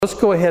Let's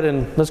go ahead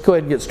and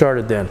get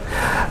started then.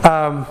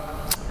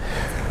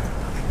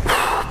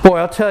 Boy,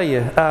 I'll tell you,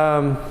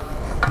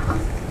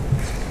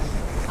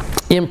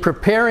 in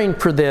preparing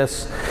for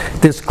this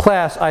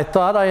class, I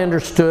thought I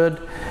understood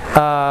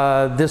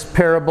this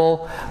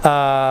parable.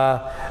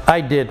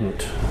 I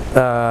didn't.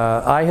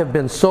 I have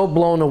been so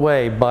blown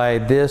away by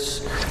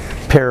this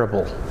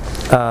parable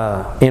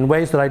in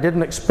ways that I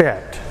didn't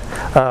expect.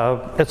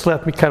 It's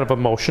left me kind of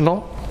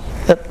emotional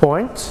at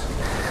points.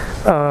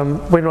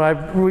 When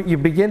you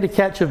begin to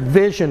catch a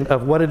vision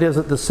of what it is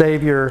that the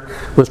Savior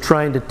was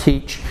trying to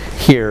teach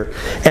here.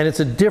 And it's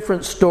a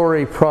different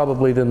story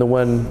probably than the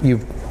one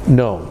you've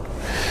known.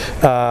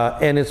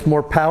 And it's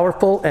more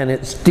powerful and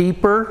it's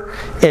deeper.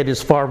 It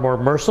is far more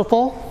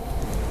merciful.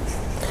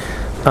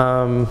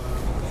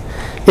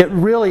 It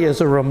really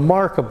is a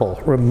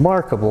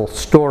remarkable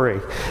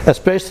story,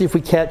 especially if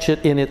we catch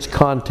it in its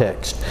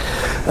context.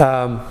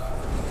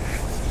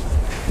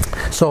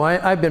 So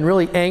I've been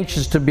really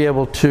anxious to be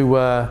able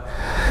to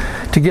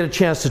get a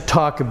chance to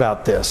talk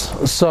about this.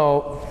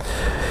 So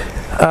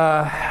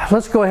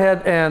let's go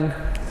ahead and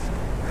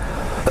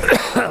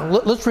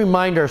let's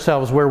remind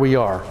ourselves where we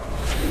are.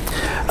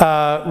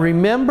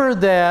 Remember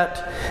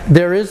that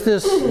there is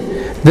this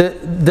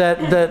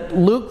that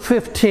Luke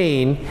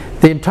 15,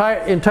 the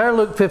entire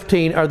Luke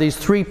 15 are these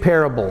three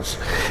parables,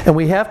 and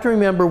we have to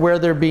remember where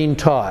they're being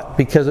taught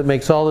because it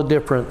makes all the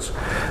difference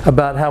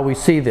about how we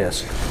see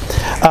this.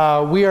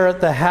 We are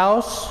at the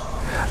house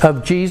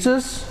of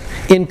Jesus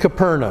in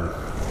Capernaum.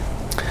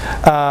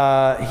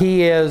 He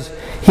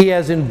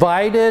has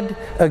invited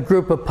a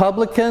group of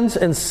publicans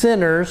and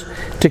sinners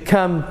to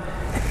come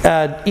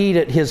eat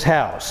at his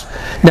house.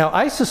 Now,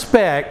 I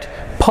suspect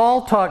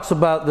Paul talks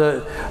about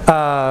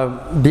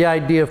the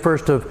idea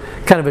first of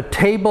kind of a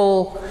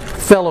table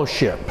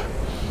fellowship,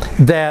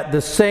 that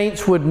the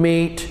saints would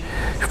meet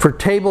for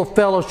table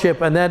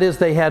fellowship, and that is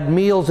they had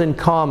meals in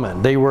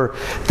common. They were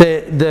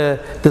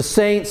the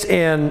saints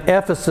in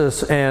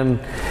Ephesus and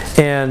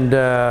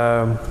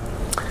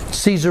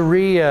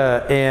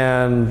Caesarea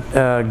and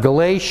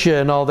Galatia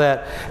and all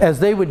that, as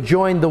they would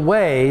join the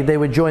way, they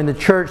would join the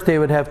church, they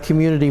would have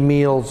community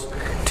meals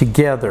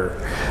together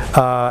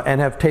and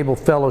have table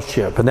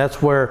fellowship. And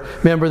that's where,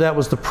 remember, that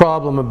was the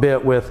problem a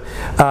bit with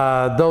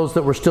those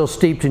that were still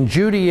steeped in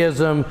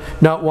Judaism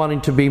not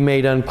wanting to be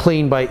made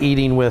unclean by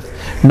eating with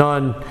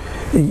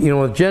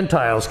with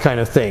Gentiles kind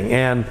of thing.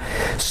 And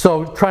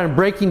so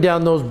breaking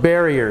down those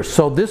barriers.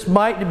 So this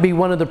might be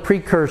one of the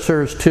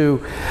precursors to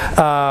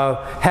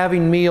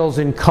having meals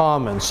in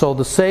common. So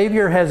the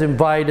Savior has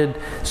invited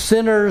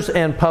sinners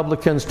and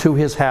publicans to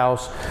his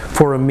house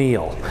for a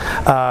meal.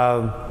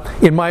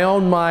 In my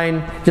own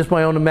mind, just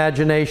my own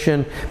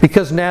imagination,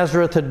 because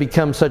Nazareth had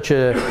become such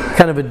a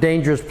kind of a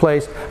dangerous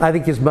place, I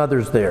think his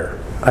mother's there.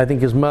 I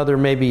think his mother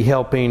may be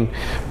helping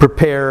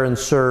prepare and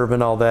serve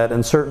and all that,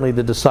 and certainly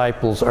the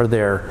disciples are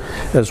there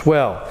as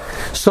well.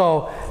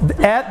 So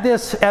at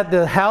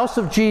the house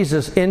of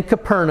Jesus in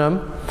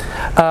Capernaum,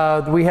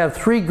 we have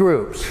three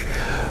groups.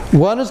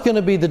 One is going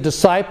to be the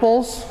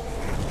disciples,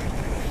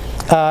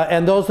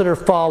 and those that are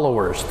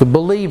followers. The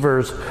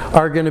believers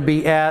are going to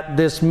be at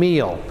this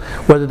meal.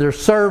 Whether they're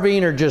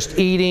serving or just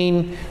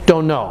eating,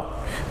 don't know.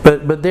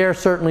 But they're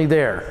certainly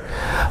there.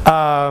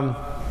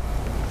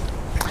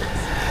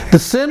 The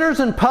sinners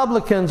and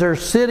publicans are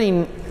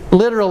sitting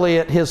literally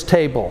at his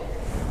table.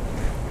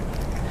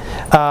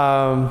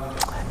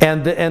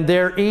 And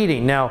they're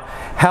eating. Now,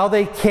 how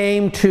they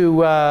came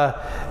to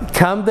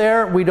come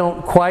there, we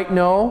don't quite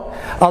know.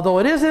 Although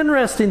it is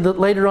interesting that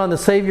later on the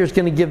Savior is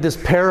going to give this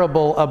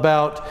parable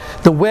about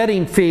the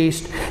wedding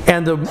feast,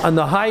 and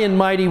the high and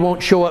mighty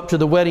won't show up to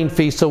the wedding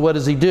feast, so what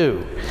does he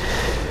do?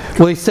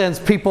 Well, he sends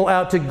people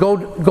out to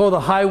go the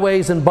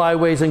highways and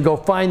byways and go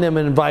find them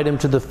and invite them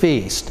to the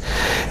feast.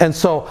 And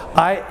so,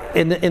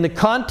 in the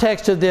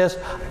context of this,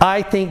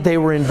 I think they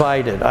were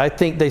invited. I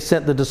think they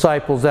sent the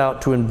disciples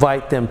out to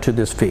invite them to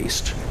this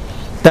feast.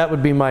 That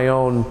would be my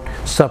own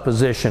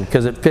supposition,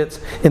 because it fits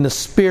in the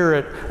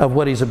spirit of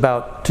what he's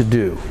about to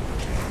do.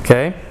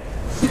 Okay?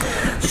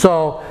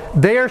 So,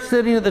 they are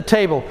sitting at the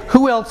table.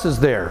 Who else is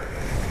there?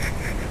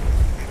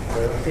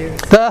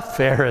 The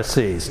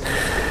Pharisees.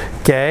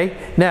 Okay?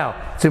 Now,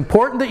 it's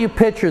important that you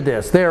picture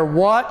this. They are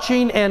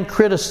watching and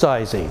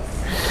criticizing.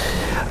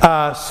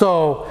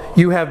 So,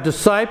 you have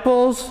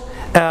disciples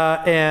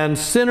and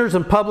sinners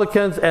and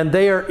publicans, and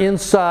they are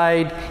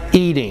inside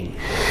eating.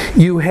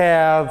 You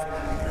have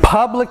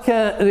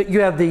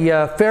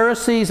the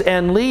Pharisees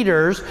and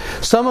leaders,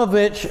 some of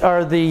which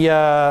are the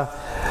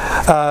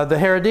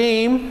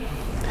Haredim,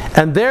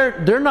 and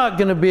they're not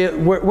going to be.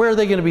 Where are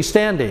they going to be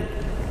standing?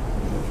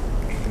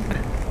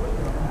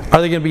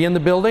 Are they going to be in the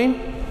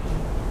building?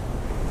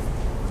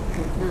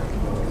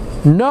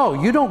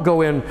 No, you don't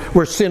go in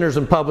where sinners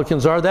and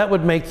publicans are. That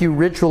would make you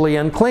ritually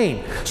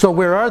unclean. So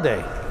where are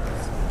they?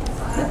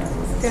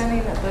 Standing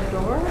at the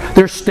door?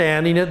 They're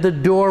standing at the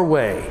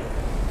doorway.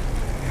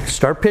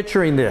 Start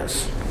picturing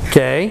this.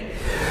 Okay?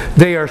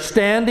 They are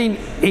standing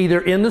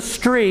either in the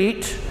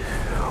street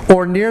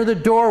or near the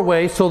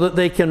doorway so that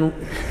they can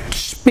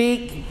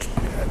speak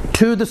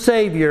to the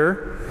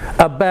Savior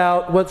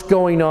about what's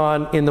going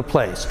on in the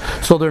place.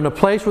 So they're in a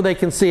place where they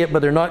can see it,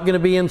 but they're not going to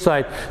be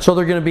inside, so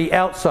they're going to be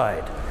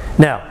outside.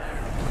 Now,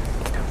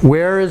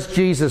 where is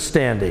Jesus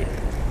standing?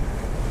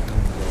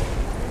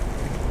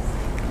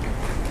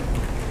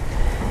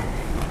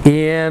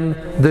 In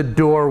the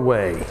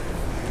doorway.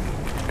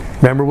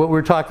 Remember what we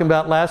were talking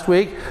about last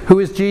week? Who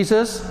is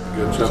Jesus?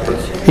 Good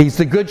shepherd. He's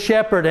the good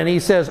shepherd, and he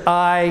says,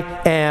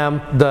 I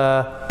am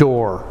the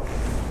door.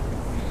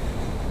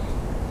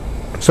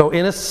 So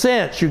in a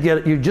sense,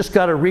 you just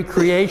got a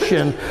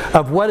recreation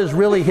of what is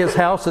really his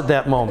house at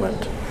that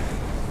moment.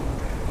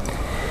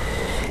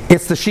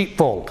 It's the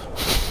sheepfold.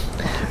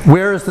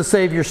 Where is the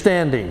Savior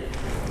standing?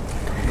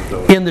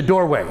 In the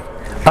doorway.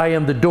 I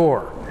am the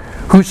door.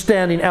 Who's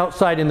standing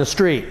outside in the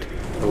street?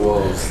 The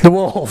wolves. The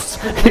wolves.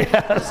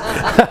 Yes.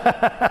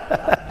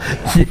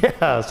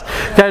 Yes.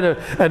 Kind of.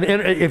 And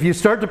if you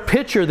start to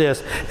picture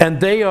this,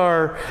 and they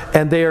are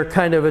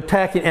kind of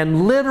attacking,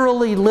 and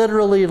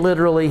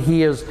literally,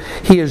 he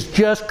has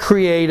just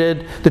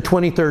created the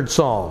 23rd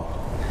Psalm.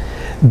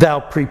 Thou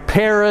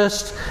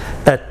preparest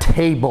a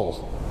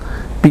table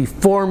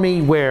before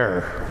me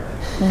where?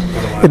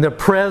 In the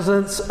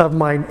presence of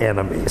mine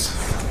enemies.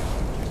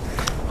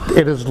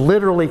 It has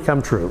literally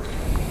come true.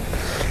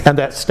 And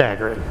that's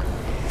staggering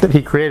that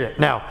he created.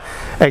 Now,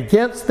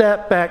 against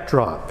that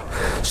backdrop,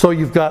 so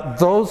you've got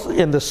those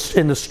in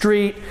the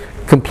street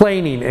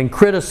complaining and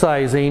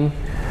criticizing.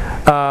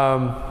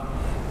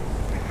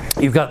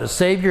 You've got the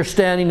Savior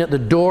standing at the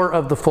door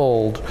of the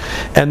fold,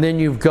 and then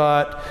you've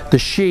got the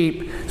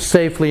sheep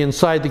safely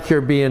inside the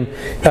cherubim.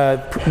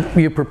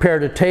 You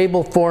prepared a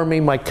table for me,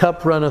 my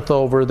cup runneth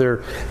over.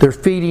 They're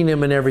feeding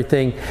him and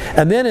everything.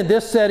 And then in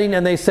this setting,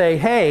 and they say,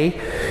 hey,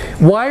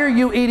 why are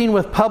you eating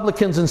with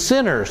publicans and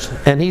sinners?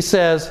 And he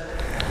says,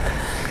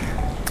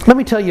 let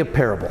me tell you a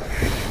parable.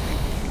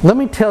 Let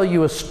me tell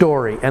you a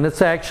story. And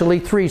it's actually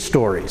 3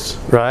 stories,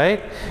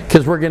 right?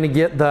 Because we're going to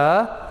get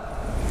the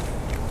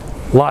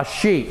lost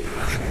sheep.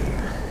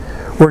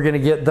 We're going to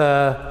get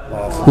the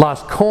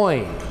lost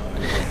coin.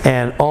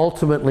 And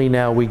ultimately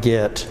now we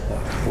get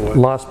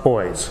lost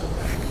boys.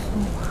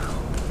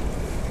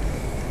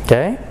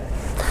 Okay?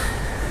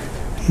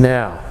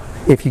 Now,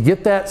 if you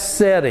get that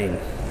setting,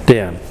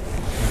 then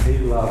He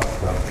loves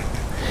them.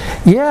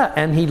 yeah,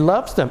 and he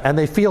loves them, and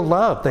they feel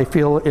loved, they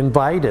feel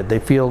invited, they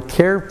feel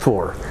cared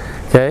for.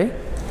 Okay?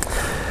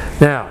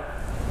 Now,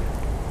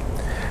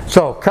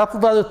 so a couple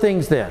of other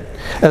things then.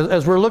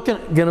 As we're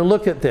going to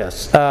look at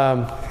this.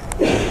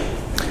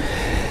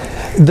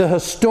 The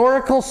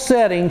historical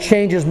setting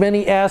changes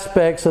many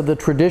aspects of the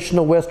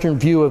traditional Western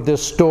view of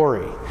this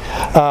story.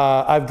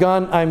 I'm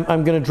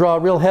going to draw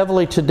real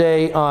heavily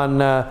today on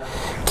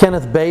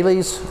Kenneth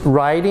Bailey's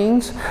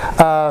writings,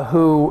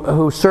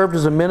 who served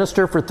as a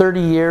minister for 30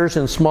 years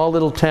in small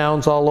little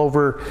towns all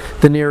over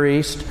the Near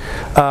East.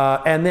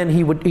 And then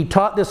he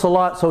taught this a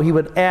lot, so he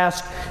would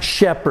ask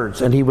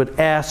shepherds, and he would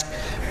ask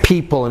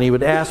people, and he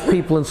would ask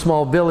people in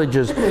small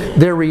villages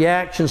their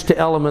reactions to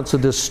elements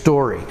of this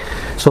story.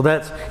 So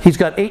he's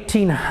got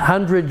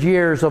 1,800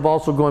 years of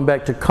also going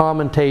back to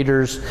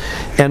commentators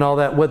and all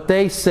that, what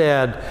they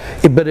said.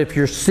 But if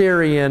you're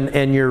Syrian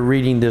and you're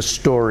reading this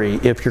story,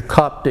 if you're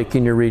Coptic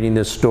and you're reading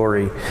this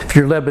story, if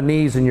you're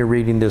Lebanese and you're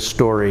reading this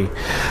story,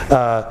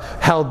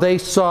 how they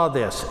saw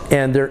this,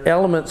 and there are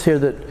elements here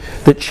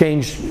that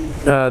change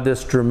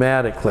this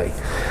dramatically.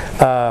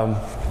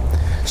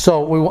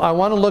 So I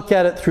want to look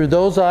at it through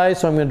those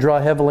eyes, so I'm going to draw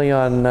heavily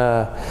on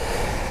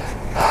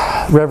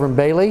Reverend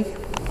Bailey.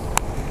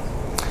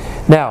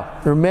 Now,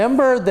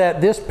 remember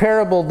that this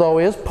parable, though,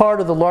 is part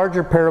of the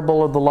larger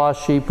parable of the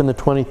lost sheep in the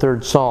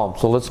 23rd Psalm.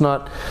 So let's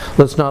not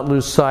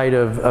lose sight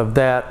of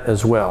that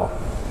as well.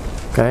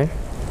 Okay?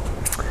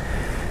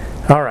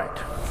 All right.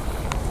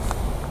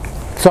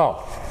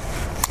 So,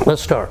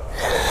 let's start.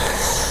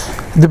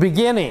 The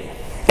beginning.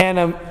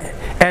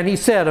 And he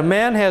said, a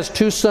man has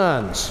 2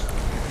 sons.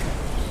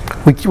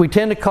 We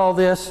tend to call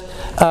this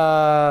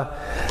the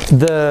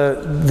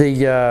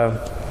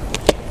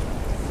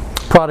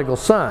prodigal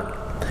son.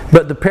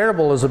 But the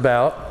parable is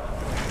about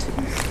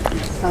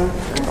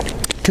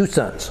 2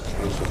 sons.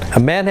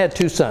 A man had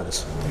 2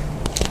 sons.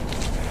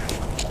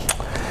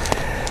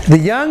 The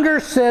younger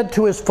said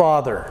to his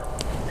father,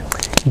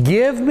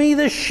 give me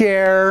the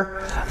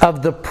share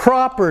of the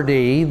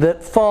property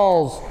that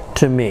falls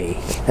to me.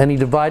 And he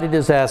divided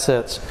his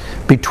assets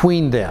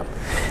between them.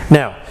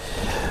 Now,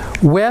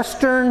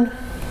 Western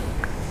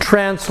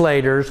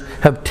translators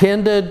have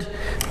tended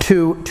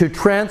to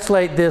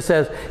translate this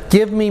as,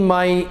 give me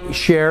my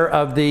share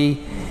of the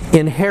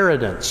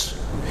inheritance.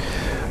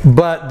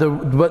 But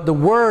the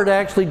word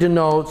actually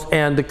denotes,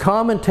 and the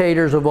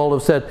commentators of old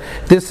have said,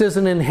 this is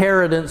an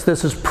inheritance,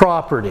 this is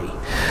property.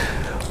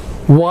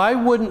 Why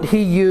wouldn't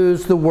he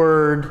use the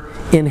word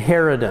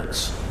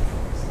inheritance?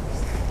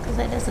 Because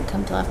that doesn't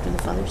come till after the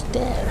father's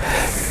dead.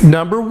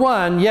 Number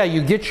one, yeah,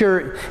 you get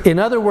your... In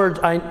other words,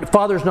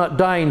 father's not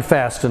dying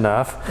fast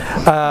enough.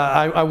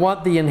 I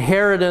want the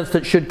inheritance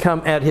that should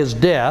come at his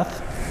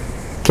death.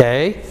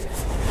 Okay?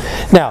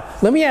 Now,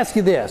 let me ask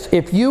you this.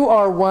 If you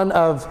are one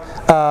of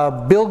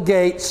Bill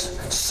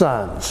Gates'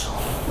 sons,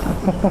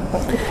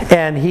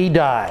 and he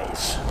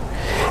dies,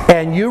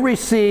 and you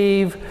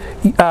receive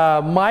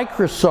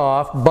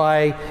Microsoft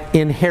by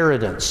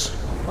inheritance,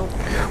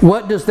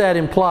 what does that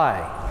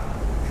imply?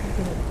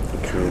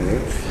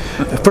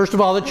 First of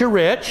all, that you're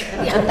rich.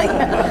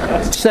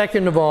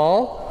 Second of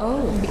all,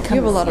 You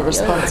have a lot of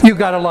responsibility. you've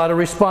got a lot of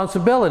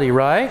responsibility,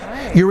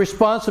 right? Your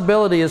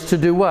responsibility is to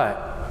do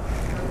what?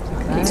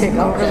 Take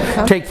over the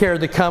company. Take care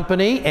of the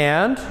company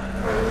and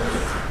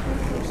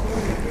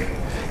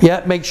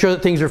make sure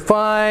that things are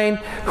fine.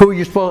 Who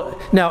you're supposed.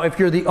 Now, if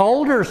you're the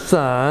older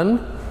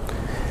son,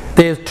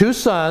 they have two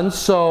sons,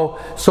 so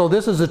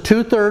this is a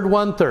 2/3,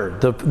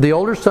 1/3. The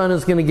older son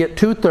is going to get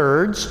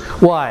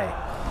 2/3. Why?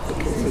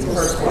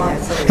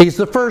 He's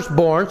the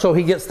firstborn, so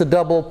he gets the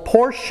double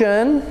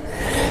portion,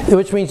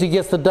 which means he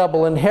gets the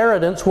double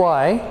inheritance.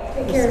 Why?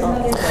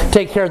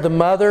 Take care of the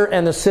mother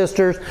and the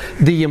sisters,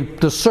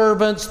 the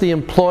servants, the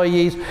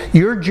employees.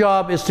 Your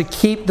job is to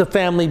keep the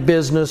family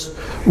business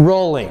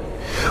rolling.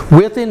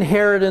 With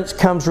inheritance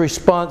comes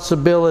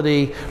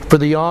responsibility for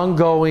the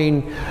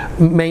ongoing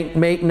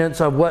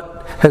maintenance of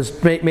what has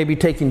maybe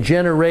taken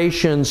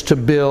generations to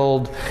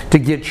build to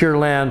get your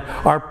land.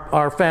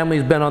 Our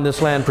family's been on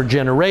this land for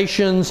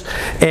generations,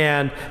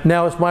 and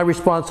now it's my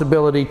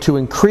responsibility to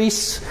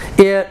increase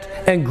it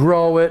and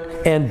grow it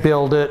and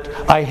build it.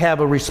 I have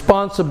a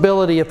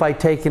responsibility if I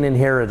take an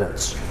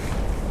inheritance.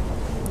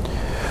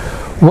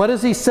 What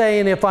is he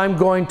saying if I'm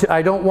going to,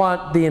 I don't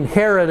want the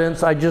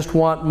inheritance, I just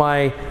want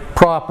my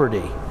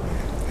property.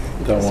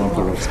 Don't want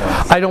the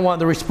responsibility. I don't want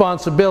the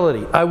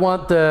responsibility. I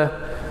want the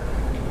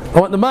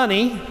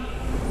money,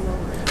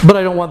 but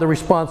I don't want the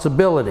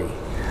responsibility.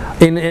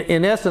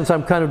 In essence,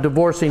 I'm kind of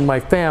divorcing my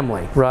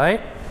family, right?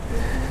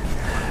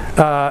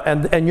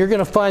 And you're going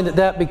to find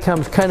that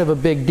becomes kind of a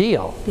big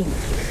deal.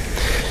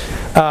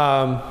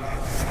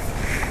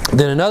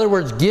 Then in other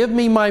words, give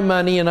me my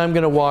money and I'm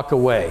going to walk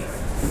away.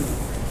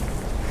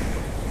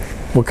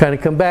 We'll kind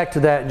of come back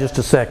to that in just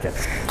a second.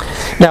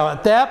 Now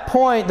at that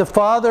point, the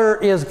father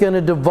is going to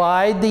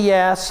divide the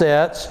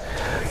assets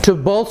to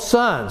both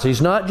sons.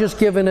 He's not just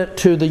giving it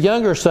to the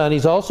younger son,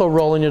 he's also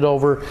rolling it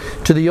over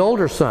to the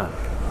older son.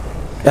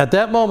 At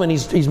that moment,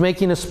 he's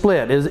making a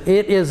split. It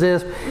is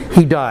as if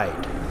he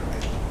died.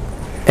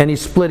 And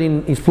he's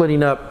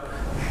splitting up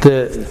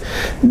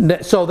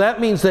so that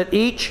means that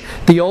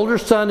the older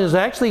son is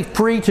actually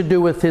free to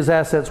do with his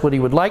assets what he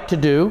would like to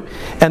do,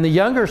 and the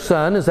younger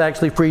son is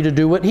actually free to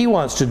do what he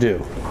wants to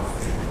do.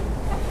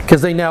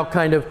 Because they now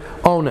kind of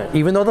own it.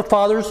 Even though the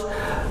father's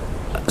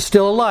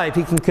still alive,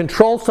 he can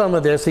control some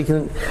of this,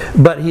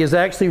 but he's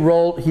actually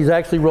rolled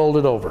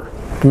it over.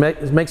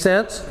 Make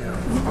sense? Yeah.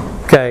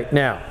 Okay,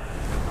 now.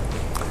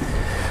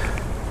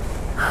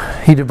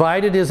 He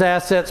divided his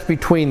assets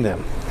between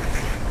them.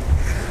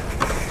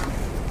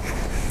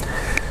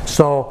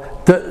 So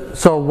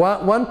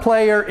one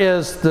player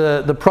is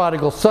the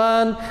prodigal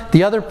son,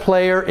 the other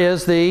player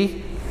is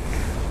the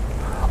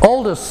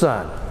oldest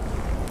son.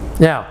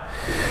 Now,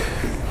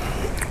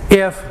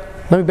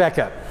 let me back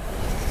up.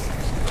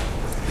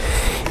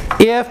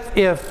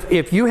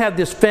 If you have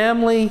this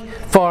family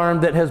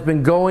farm that has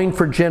been going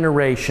for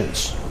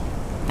generations,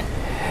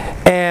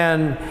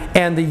 and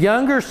the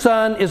younger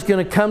son is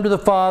going to come to the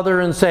father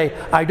and say,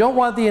 I don't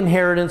want the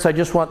inheritance, I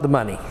just want the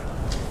money.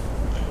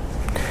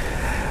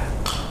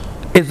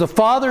 Is the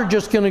father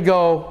just going to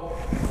go,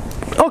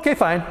 okay,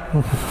 fine.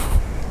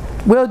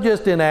 We'll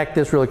just enact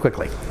this really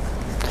quickly.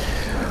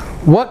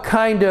 What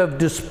kind of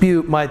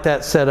dispute might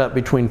that set up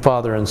between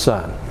father and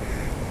son?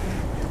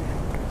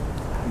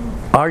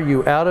 Are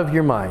you out of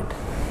your mind?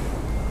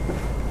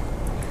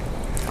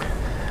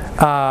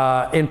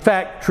 In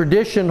fact,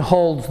 tradition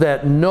holds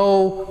that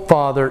no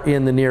father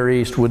in the Near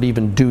East would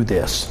even do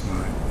this,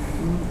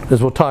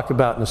 as we'll talk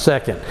about in a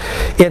second.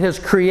 It has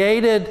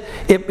created,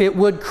 it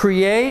would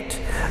create,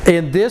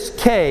 in this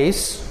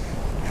case,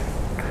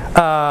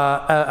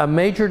 a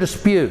major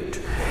dispute.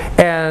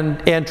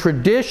 And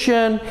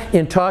tradition,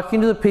 in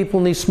talking to the people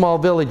in these small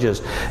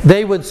villages,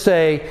 they would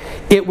say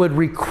it would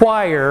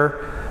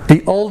require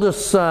the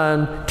oldest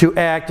son to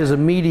act as a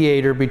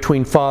mediator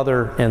between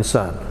father and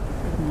son.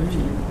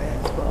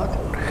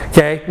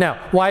 Okay, now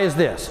why is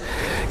this?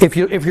 If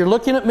you're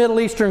looking at Middle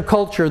Eastern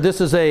culture,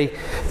 this is a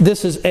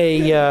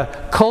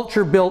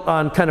culture built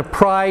on kind of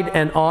pride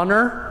and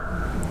honor.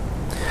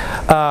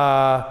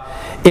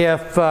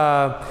 If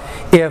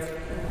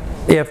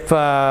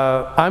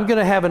I'm going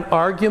to have an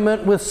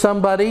argument with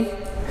somebody,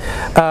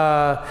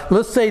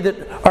 let's say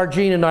that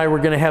Arjeen and I were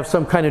going to have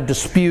some kind of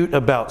dispute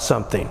about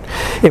something.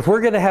 If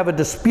we're going to have a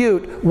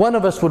dispute, one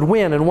of us would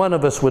win and one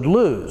of us would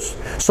lose.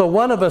 So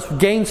one of us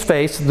gains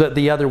face, that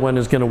the other one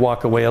is going to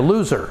walk away a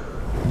loser.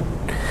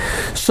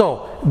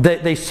 So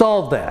they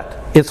solve that.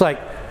 It's like,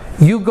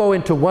 you go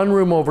into one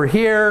room over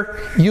here,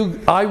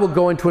 I will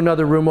go into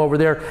another room over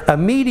there. A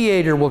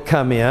mediator will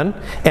come in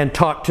and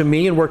talk to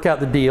me and work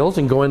out the deals,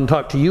 and go in and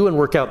talk to you and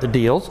work out the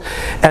deals.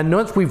 And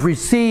once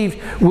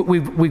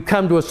we've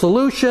come to a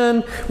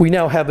solution, we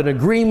now have an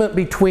agreement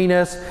between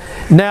us.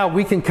 Now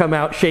we can come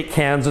out, shake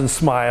hands and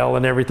smile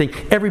and everything.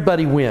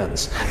 Everybody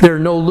wins. There are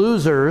no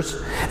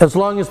losers as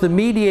long as the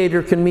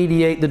mediator can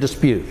mediate the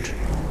dispute.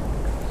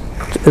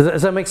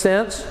 Does that make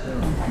sense?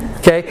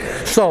 Okay,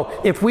 so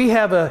if we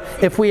have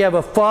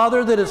a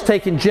father that has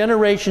taken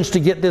generations to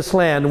get this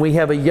land, and we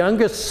have a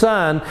youngest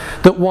son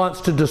that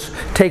wants to just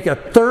take a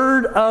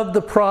third of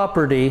the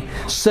property,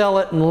 sell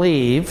it and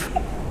leave,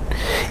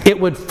 it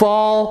would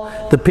fall,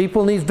 the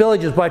people in these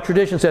villages by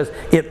tradition says,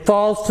 it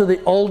falls to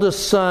the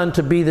oldest son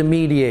to be the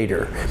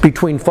mediator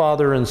between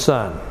father and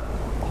son.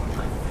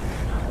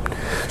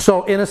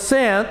 So in a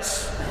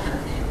sense,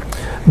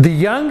 the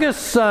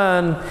youngest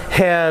son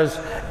has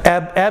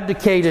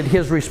abdicated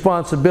his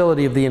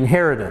responsibility of the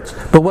inheritance.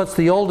 But what's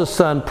the oldest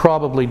son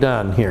probably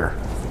done here?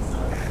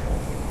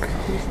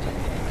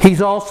 He's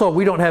also,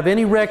 we don't have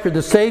any record,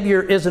 the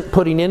Savior isn't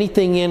putting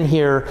anything in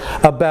here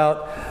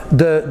about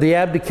the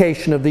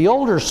abdication of the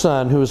older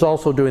son who is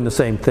also doing the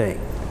same thing.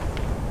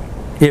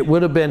 It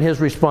would have been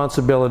his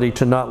responsibility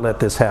to not let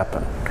this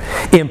happen.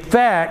 In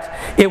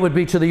fact, it would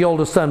be to the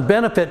oldest son's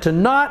benefit to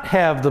not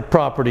have the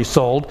property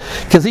sold,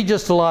 because he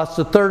just lost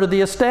a third of the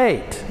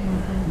estate.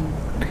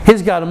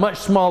 He's got a much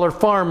smaller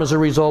farm as a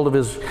result of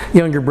his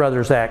younger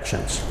brother's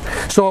actions.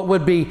 So it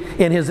would be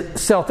in his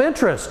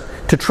self-interest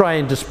to try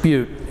and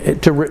dispute,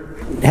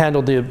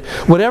 handle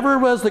whatever it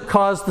was that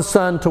caused the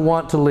son to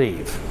want to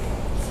leave.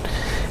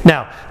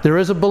 Now, there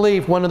is a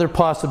belief, one other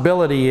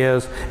possibility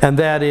is, and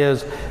that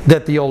is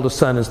that the oldest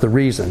son is the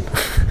reason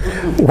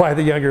why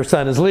the younger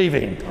son is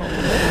leaving.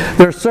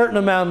 There's a certain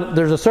amount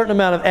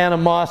of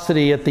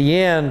animosity at the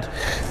end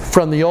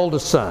from the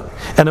oldest son.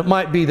 And it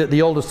might be that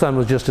the oldest son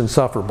was just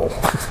insufferable.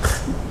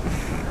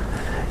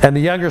 And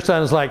the younger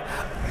son is like,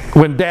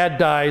 when dad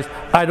dies,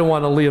 I don't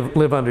want to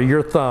live under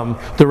your thumb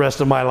the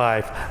rest of my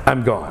life.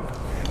 I'm gone.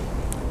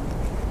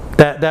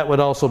 That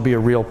would also be a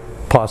real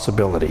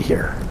possibility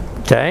here.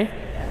 Okay?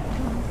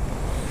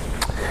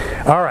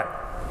 All right.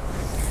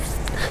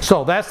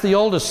 So that's the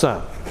oldest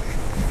son.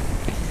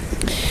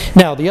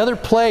 Now the other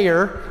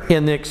player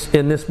in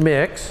this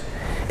mix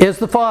is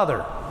the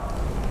father.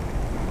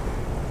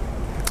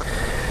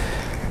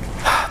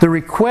 The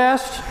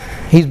request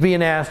he's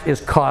being asked is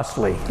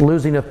costly,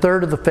 losing a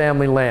third of the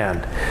family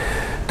land.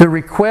 The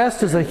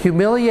request is a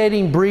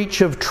humiliating breach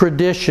of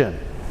tradition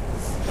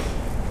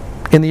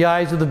in the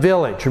eyes of the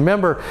village.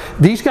 Remember,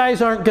 these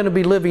guys aren't going to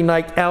be living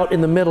like out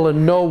in the middle of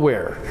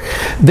nowhere.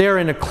 They're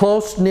in a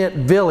close-knit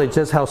village.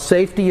 That's how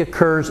safety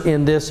occurs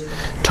in this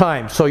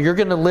time. So you're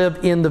going to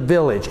live in the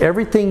village.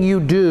 Everything you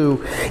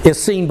do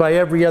is seen by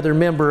every other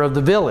member of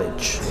the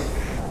village.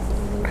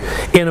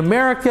 In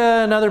America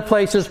and other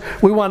places,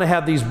 we want to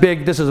have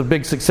this is a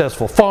big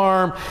successful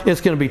farm. It's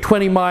going to be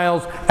 20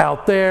 miles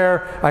out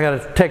there. I got a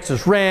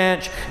Texas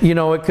ranch.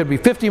 It could be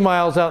 50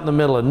 miles out in the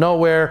middle of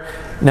nowhere.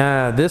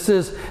 Nah, this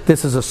is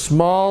a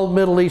small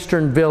Middle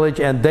Eastern village,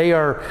 and they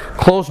are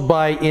close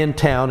by in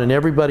town, and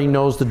everybody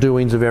knows the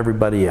doings of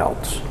everybody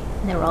else.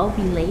 They're all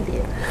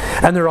related.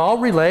 And they're all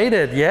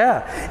related,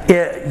 yeah.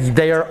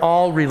 They are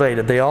all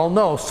related. They all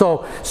know.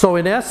 So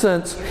in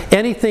essence,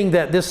 anything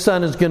that this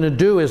son is going to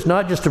do is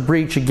not just a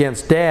breach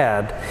against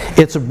dad.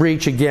 It's a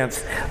breach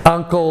against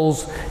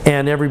uncles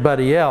and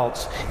everybody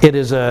else. It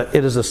is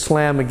a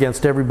slam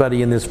against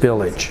everybody in this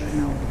village.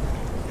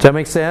 Does that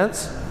make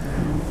sense?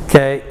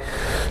 Okay.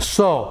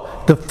 So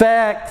the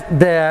fact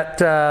that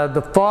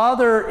the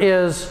father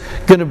is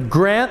going to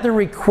grant the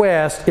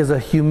request is a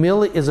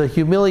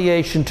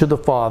humiliation to the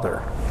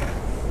father.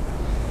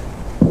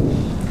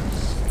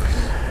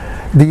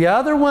 The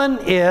other one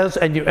is,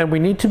 and we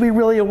need to be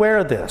really aware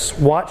of this,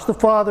 watch the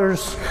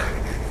father's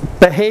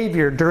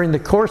behavior during the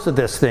course of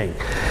this thing.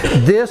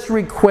 This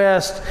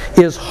request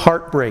is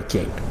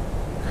heartbreaking.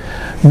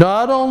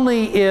 Not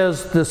only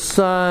is the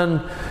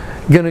son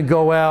going to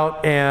go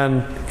out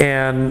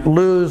and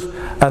lose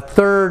a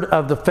third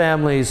of the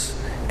family's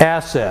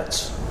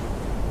assets,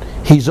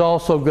 he's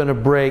also going to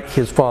break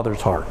his father's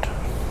heart.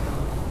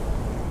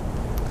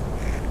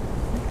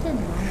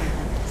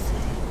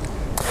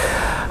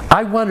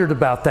 I wondered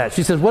about that.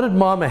 She says, what did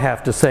Mama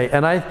have to say?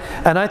 And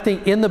I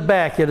think in the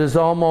back it is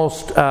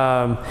almost,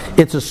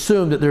 it's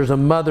assumed that there's a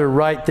mother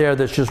right there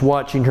that's just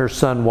watching her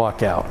son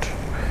walk out.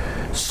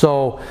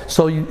 So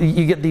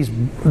you get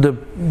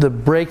the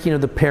breaking of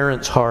the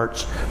parents'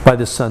 hearts by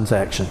the son's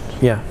action.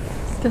 Yeah.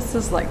 This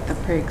is like the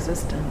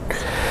pre-existent.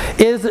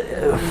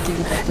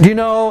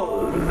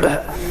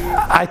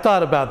 I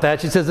thought about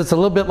that. She says it's a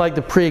little bit like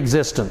the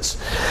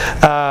pre-existence.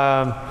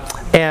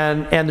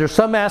 And there's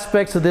some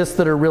aspects of this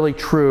that are really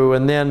true,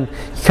 and then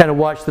you kind of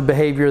watch the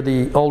behavior of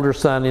the older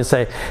son and you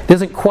say, it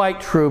isn't quite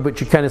true,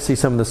 but you kind of see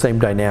some of the same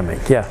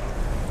dynamic. Yeah.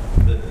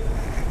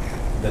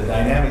 The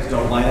dynamics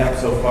don't line up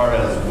so far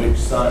as which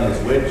son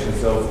is which and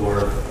so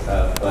forth,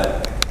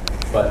 but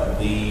but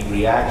the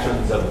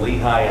reactions of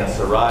Lehi and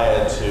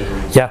Sariah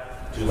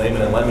to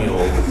Laman and Lemuel.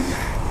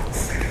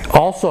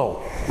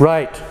 Also,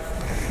 right.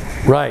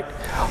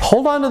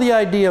 Hold on to the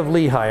idea of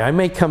Lehi. I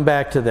may come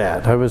back to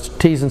that. I was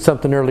teasing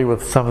something earlier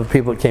with some of the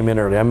people that came in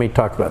early. I may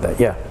talk about that.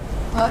 Yeah.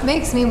 Well, it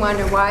makes me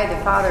wonder why the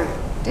father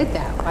did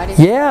that. Why did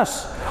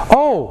Yes.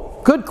 Oh,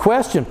 good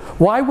question.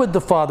 Why would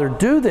the Father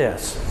do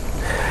this?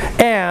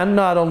 And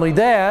not only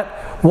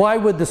that, why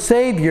would the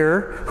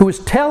Savior, who is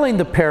telling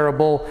the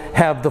parable,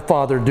 have the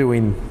Father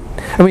doing?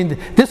 I mean,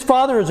 this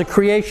Father is a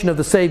creation of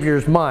the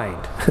Savior's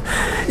mind.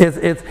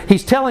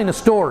 He's telling a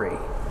story.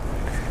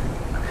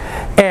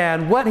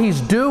 And what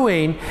he's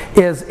doing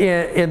is,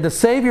 in the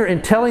Savior,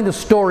 in telling the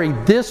story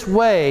this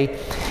way,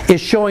 is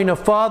showing a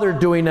father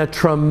doing a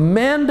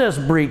tremendous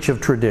breach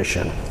of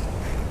tradition.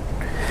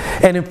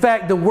 And in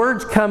fact, the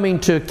words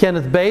coming to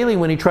Kenneth Bailey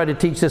when he tried to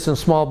teach this in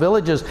small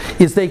villages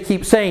is they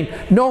keep saying,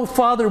 no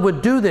father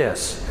would do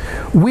this.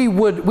 We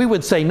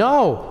would say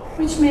no.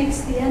 Which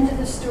makes the end of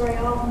the story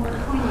all the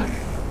more poignant.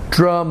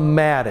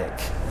 Dramatic.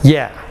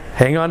 Yeah.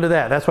 Hang on to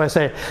that. That's why I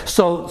say.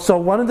 So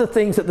one of the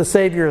things that the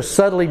Savior is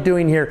subtly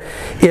doing here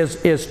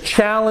is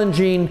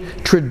challenging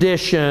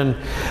tradition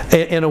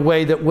in a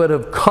way that would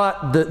have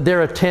caught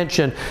their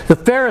attention. The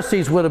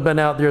Pharisees would have been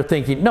out there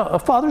thinking, no,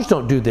 fathers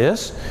don't do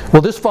this.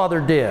 Well, this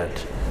father did.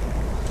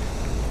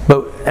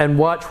 And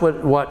watch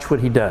what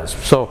he does.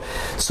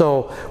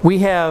 So we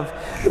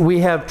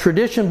have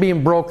tradition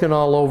being broken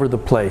all over the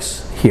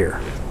place here.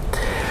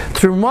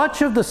 Through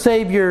much of the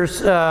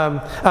Savior's,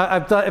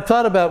 I've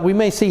thought about, we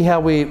may see how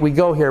we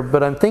go here,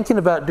 but I'm thinking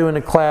about doing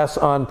a class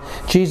on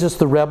Jesus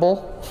the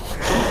rebel.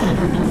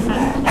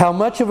 How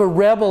much of a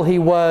rebel he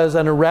was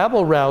and a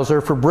rabble-rouser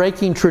for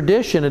breaking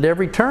tradition at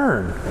every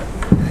turn.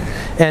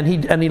 And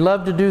he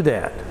loved to do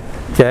that.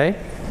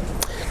 Okay?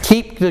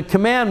 Keep the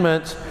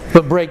commandments,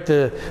 but break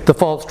the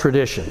false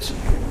traditions.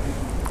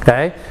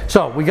 Okay?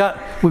 So we've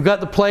got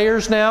the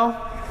players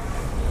now.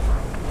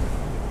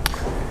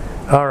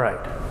 All right.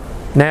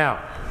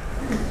 Now,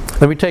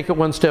 let me take it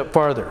one step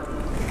farther.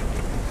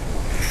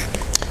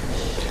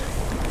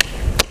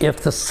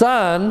 If the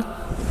son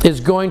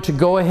is going to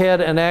go ahead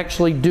and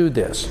actually do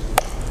this,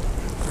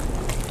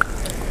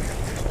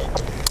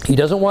 he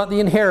doesn't want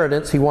the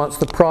inheritance, he wants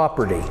the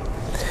property.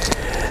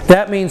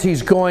 That means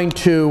he's going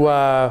to,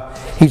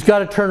 he's got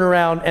to turn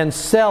around and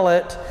sell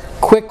it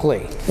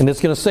quickly. And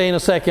it's going to say in a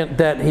second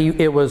that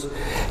it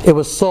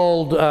was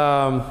sold.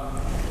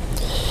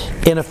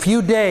 In a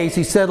few days,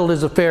 he settled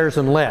his affairs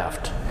and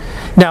left.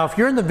 Now, if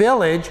you're in the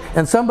village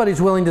and somebody's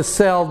willing to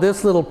sell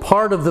this little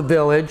part of the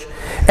village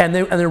and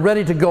they're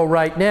ready to go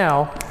right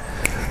now,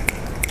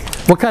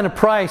 what kind of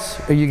price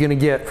are you going to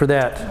get for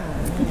that?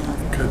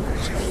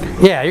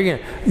 Yeah, you're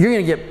going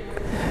to get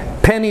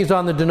pennies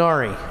on the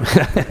denarii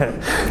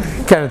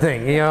kind of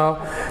thing. You know,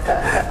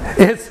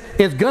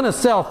 it's going to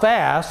sell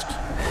fast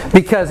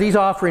because he's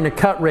offering a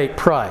cut rate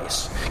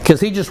price because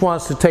he just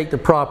wants to take the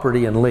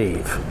property and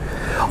leave.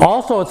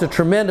 Also, it's a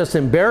tremendous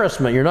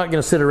embarrassment. You're not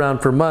going to sit around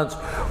for months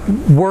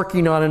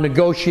working on and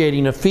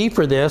negotiating a fee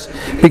for this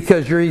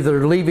because you're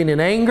either leaving in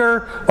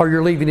anger or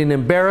you're leaving in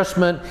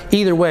embarrassment.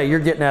 Either way, you're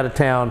getting out of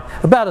town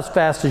about as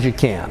fast as you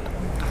can.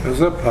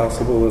 Is it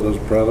possible that his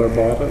brother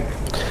bought it?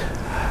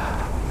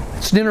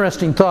 It's an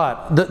interesting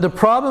thought. The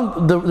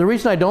problem, the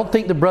reason I don't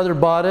think the brother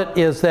bought it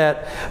is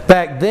that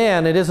back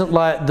then it isn't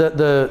like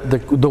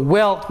the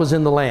wealth was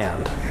in the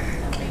land.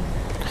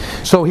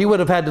 So he would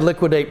have had to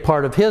liquidate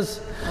part of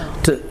his.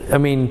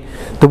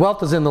 The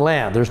wealth is in the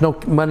land. There's no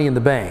money in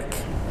the bank.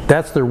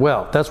 That's their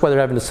wealth. That's why they're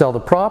having to sell the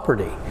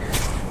property.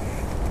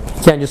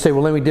 You can't just say,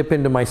 well, let me dip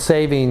into my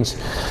savings,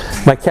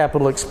 my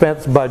capital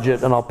expense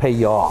budget, and I'll pay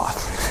you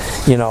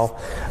off. You know.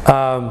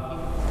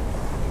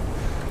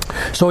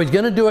 So he's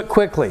going to do it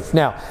quickly.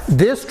 Now,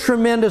 this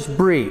tremendous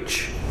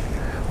breach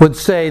would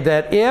say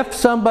that if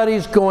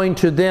somebody's going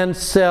to then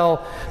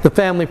sell the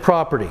family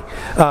property,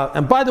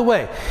 and by the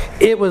way,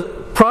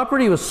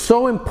 property was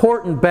so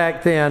important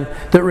back then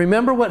that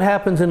remember what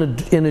happens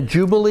in a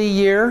Jubilee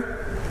year?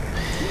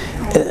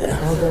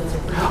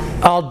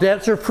 All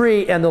debts are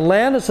free, and the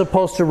land is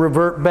supposed to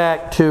revert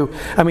back to.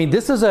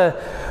 This is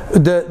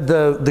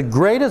the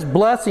greatest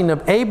blessing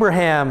of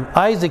Abraham,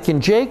 Isaac,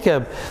 and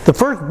Jacob. The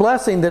first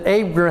blessing that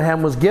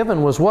Abraham was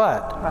given was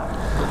what?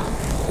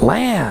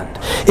 Land.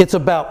 It's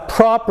about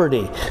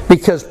property,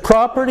 because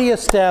property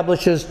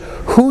establishes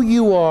who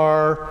you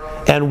are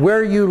and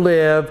where you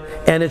live,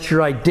 and it's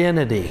your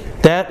identity.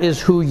 That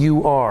is who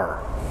you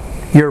are.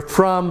 You're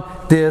from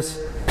this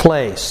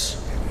place.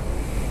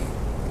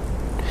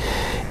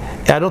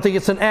 I don't think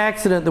it's an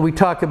accident that we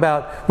talk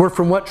about we're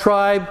from what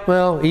tribe?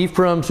 Well,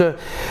 Ephraim.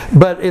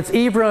 But it's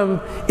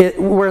Ephraim.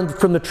 We're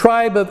from the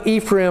tribe of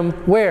Ephraim.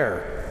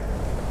 Where?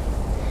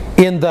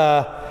 In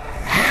the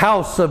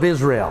house of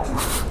Israel.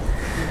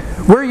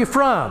 Where are you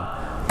from?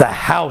 the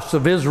house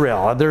of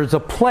Israel. There's a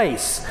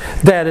place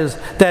that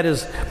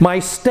is my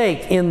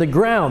stake in the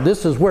ground.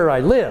 This is where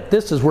I live.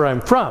 This is where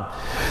I'm from.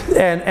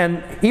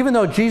 And even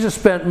though Jesus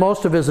spent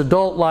most of his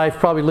adult life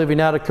probably living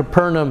out of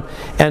Capernaum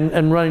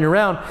and running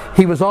around,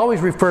 he was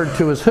always referred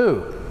to as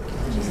who?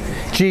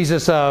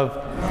 Jesus of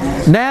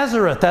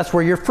Nazareth. That's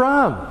where you're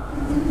from.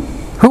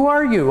 Who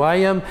are you? I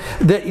am.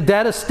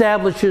 That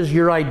establishes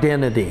your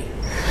identity.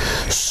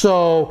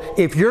 So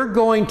if you're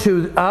going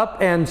to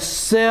up and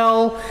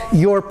sell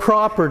your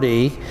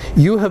property,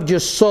 you have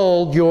just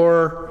sold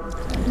your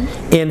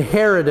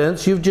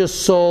inheritance. You've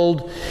just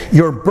sold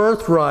your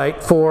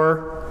birthright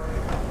for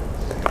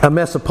a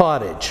mess of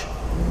pottage.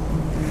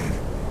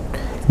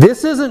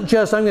 This isn't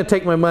just, I'm going to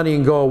take my money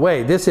and go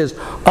away. This is,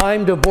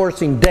 I'm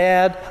divorcing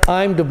Dad,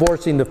 I'm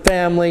divorcing the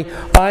family,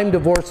 I'm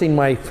divorcing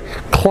my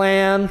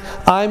clan,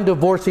 I'm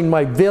divorcing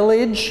my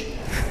village,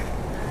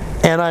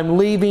 and I'm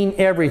leaving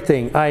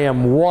everything. I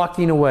am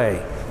walking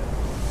away.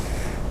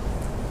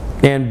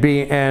 And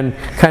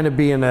kind of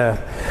being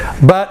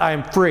but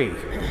I'm free.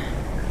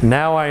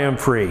 Now I am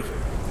free.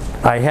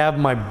 I have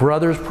my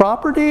brother's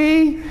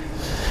property,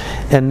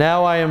 and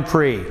now I am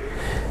free.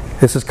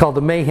 This is called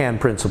the Mahan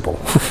principle.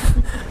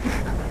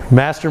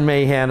 Master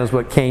Mahan is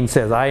what Cain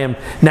says. I am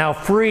now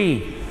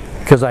free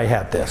because I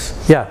have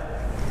this. Yeah.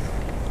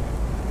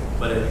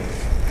 But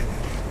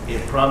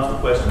it prompts the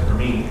question for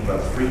me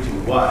about free to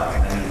what? I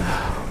mean,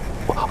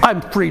 I'm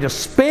free to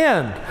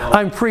spend.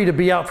 I'm free to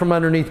be out from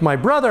underneath my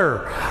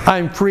brother.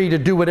 I'm free to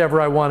do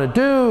whatever I want to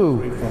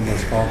do.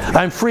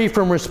 I'm free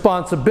from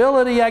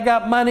responsibility. I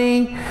got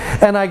money,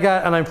 and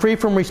I'm free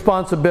from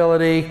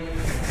responsibility.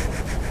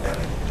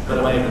 But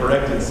am I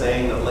correct in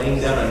saying that laying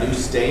down a new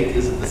stake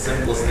isn't the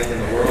simplest thing in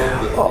the world?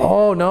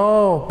 Oh,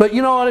 no. But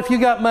you know what? If you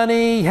got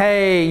money,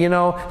 hey,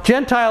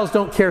 Gentiles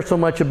don't care so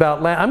much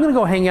about land. I'm going to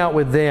go hang out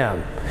with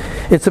them.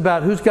 It's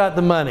about who's got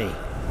the money.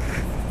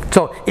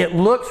 So it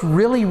looks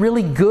really,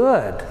 really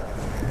good.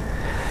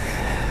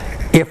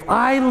 If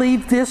I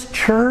leave this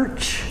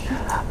church,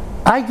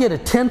 I get a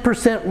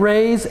 10%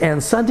 raise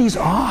and Sunday's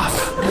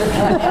off.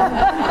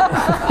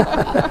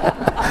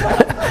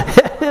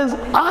 It is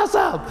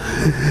awesome.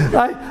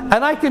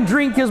 I can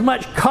drink as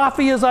much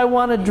coffee as I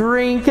want to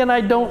drink, and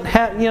I don't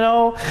have,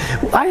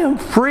 I am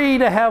free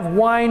to have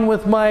wine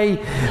with my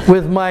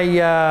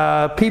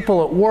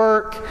people at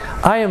work.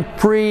 I am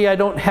free. I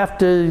don't have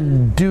to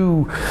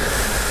do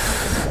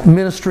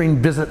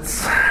ministering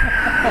visits.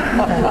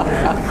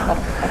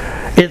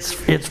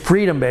 It's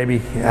freedom,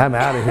 baby. I'm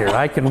out of here.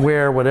 I can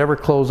wear whatever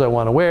clothes I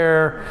want to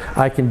wear.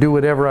 I can do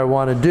whatever I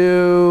want to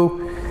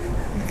do.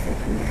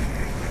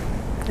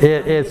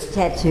 It's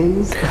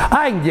tattoos.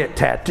 I can get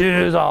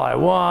tattoos all I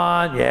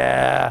want.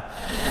 Yeah.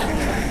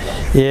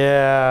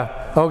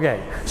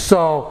 Okay.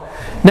 So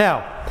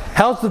now,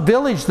 how's the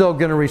village though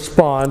going to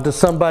respond to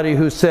somebody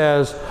who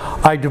says,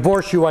 "I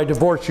divorce you, I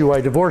divorce you,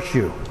 I divorce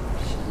you"?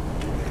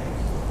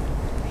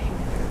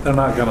 They're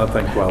not going to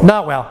think well.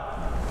 Not well.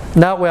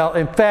 Not well.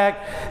 In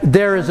fact,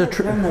 there is a...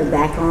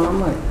 back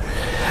on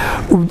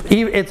them.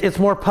 It's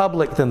more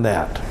public than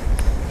that.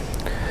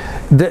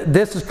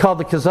 This is called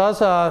the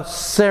Kezazah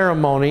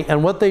ceremony,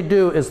 and what they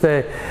do is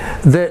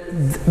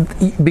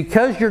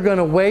because you're going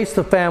to waste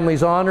the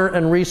family's honor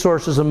and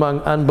resources among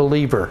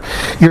unbeliever,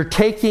 you're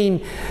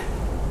taking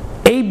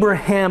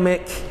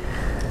Abrahamic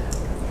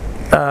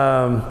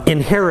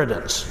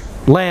inheritance,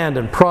 land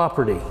and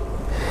property,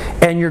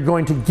 and you're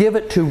going to give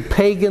it to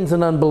pagans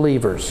and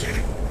unbelievers.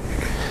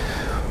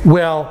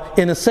 Well,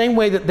 in the same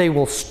way that they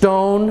will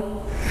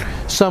stone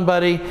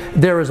somebody,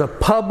 there is a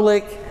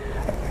public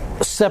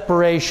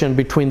separation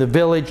between the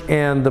village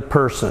and the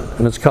person,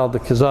 and it's called the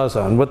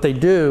Kezazah. And what they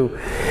do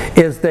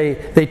is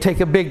they take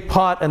a big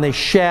pot and they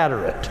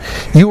shatter it.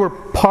 You were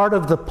part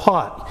of the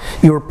pot.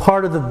 You were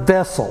part of the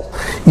vessel.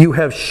 You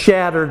have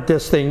shattered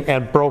this thing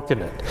and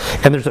broken it.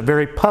 And there's a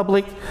very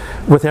public,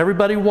 with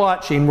everybody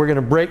watching, we're going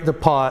to break the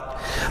pot.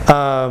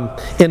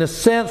 In a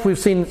sense, we've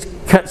seen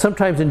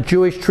sometimes in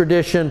Jewish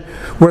tradition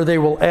where they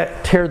will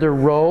tear their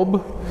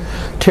robe,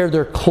 tear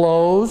their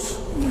clothes,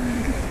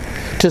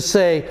 to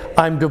say,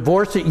 I'm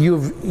divorcing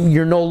you.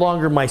 You're no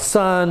longer my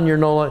son. You're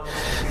no longer...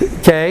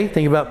 Okay,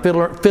 think about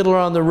Fiddler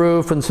on the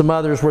Roof and some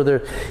others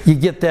where you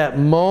get that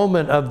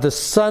moment of the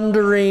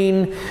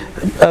sundering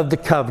of the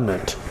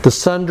covenant, the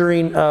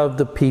sundering of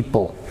the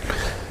people.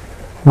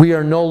 We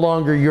are no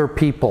longer your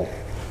people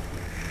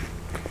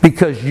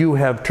because you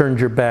have turned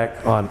your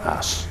back on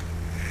us.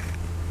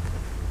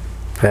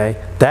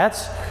 Okay,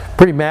 that's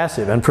pretty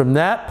massive. And from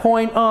that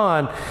point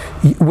on,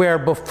 where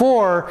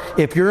before,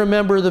 if you're a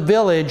member of the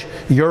village,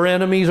 your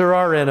enemies are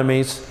our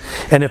enemies,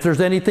 and if there's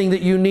anything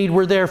that you need,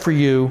 we're there for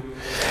you.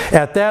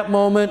 At that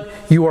moment,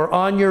 you are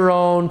on your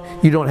own.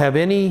 You don't have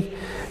any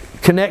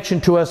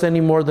connection to us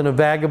any more than a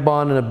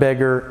vagabond and a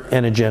beggar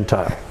and a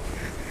Gentile.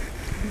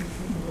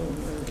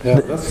 Yeah,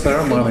 this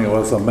ceremony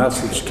was a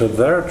message to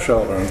their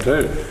children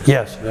too.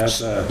 Yes.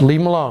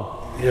 Leave them alone.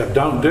 Yeah,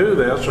 don't do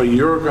this or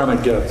you're going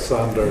to get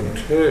sundered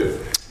too.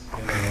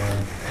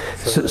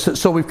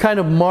 So we've kind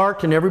of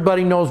marked, and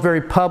everybody knows very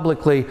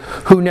publicly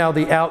who now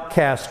the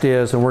outcast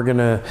is, and we're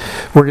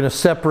gonna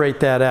separate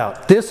that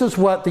out. This is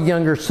what the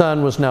younger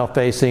son was now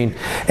facing,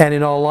 and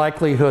in all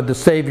likelihood the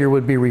Savior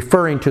would be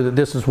referring to that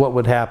this is what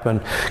would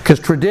happen, because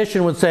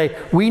tradition would say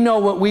we know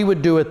what we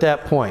would do at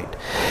that point.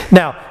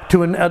 Now,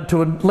 to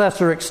a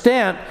lesser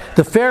extent,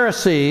 the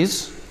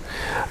Pharisees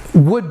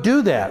would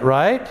do that,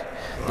 right?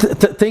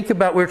 Think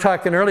about, we were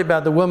talking earlier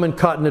about the woman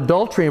caught in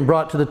adultery and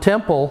brought to the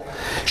temple.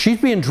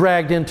 She's being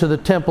dragged into the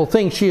temple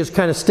thing. She has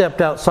kind of stepped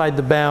outside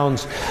the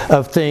bounds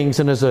of things,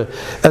 and as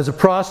a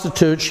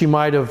prostitute, she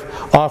might have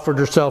offered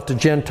herself to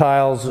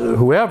Gentiles,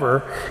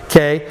 whoever,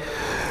 okay?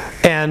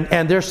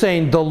 And they're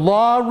saying the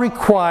law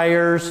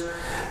requires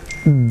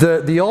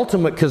the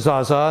ultimate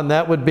kazaza, and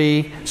that would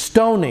be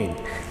stoning,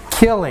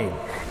 killing,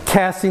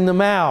 casting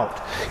them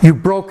out.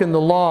 You've broken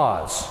the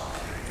laws.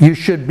 You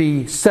should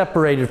be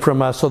separated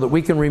from us so that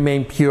we can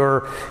remain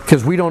pure,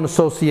 because we don't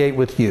associate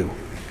with you.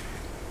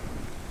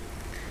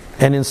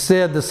 And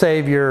instead the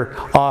Savior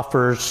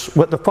offers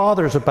what the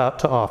Father is about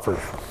to offer.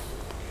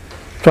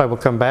 So I will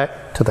come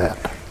back to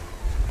that.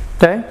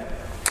 Okay?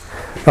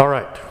 All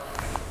right.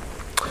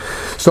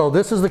 So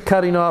this is the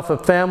cutting off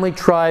of family,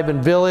 tribe,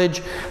 and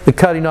village, the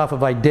cutting off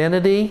of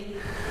identity.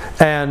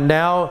 And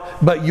now,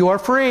 but you are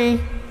free.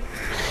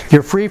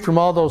 You're free from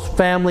all those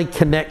family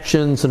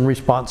connections and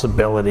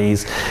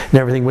responsibilities and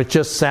everything, which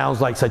just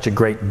sounds like such a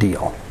great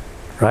deal,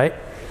 right?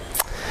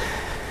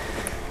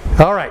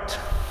 All right.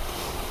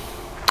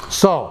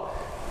 So,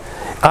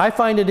 I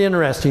find it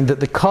interesting that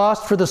the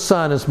cost for the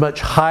son is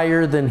much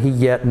higher than he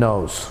yet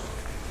knows.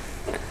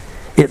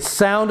 It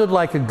sounded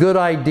like a good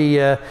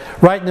idea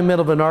right in the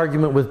middle of an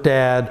argument with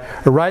Dad,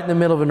 or right in the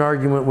middle of an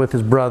argument with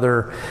his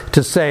brother,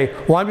 to say,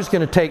 well, I'm just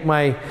going to take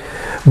my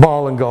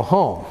ball and go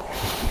home.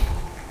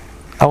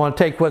 I want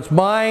to take what's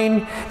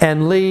mine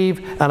and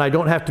leave, and I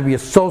don't have to be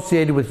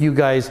associated with you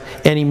guys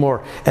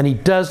anymore. And he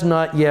does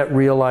not yet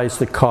realize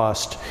the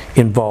cost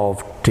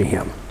involved to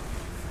him.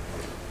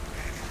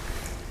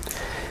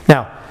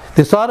 Now,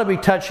 this ought to be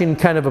touching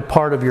kind of a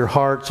part of your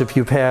hearts if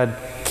you've had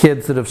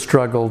kids that have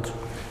struggled,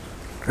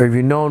 or if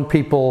you've known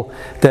people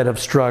that have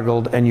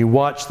struggled and you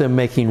watch them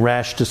making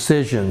rash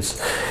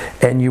decisions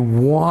and you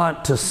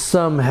want to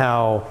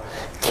somehow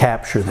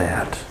capture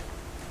that.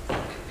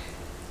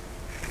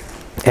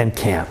 And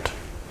can't,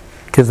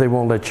 because they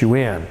won't let you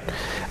in.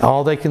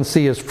 All they can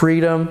see is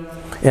freedom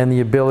and the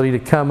ability to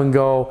come and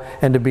go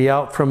and to be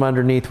out from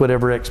underneath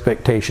whatever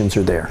expectations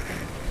are there.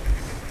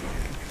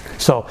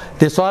 So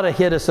this ought to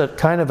hit us at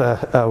kind of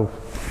a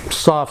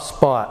soft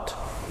spot,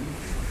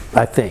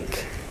 I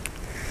think.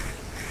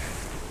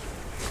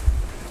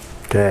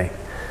 Okay.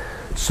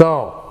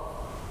 So,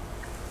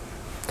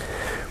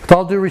 with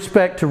all due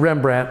respect to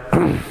Rembrandt,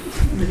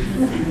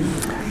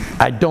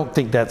 I don't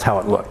think that's how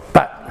it looked,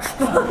 but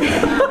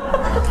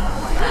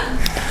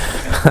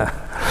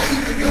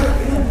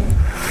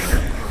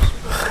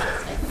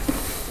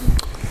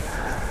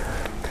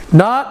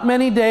not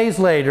many days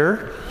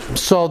later,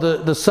 so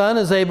the son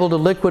is able to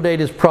liquidate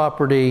his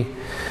property,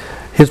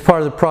 his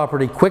part of the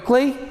property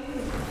quickly.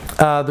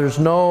 There's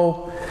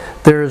no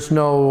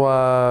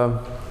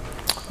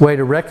way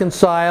to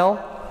reconcile.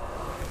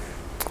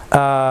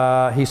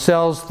 He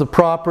sells the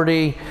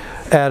property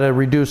at a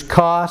reduced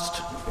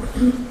cost.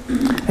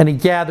 And he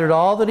gathered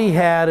all that he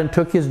had and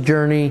took his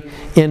journey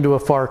into a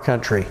far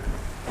country.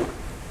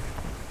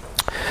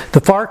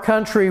 The far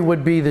country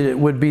would be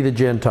the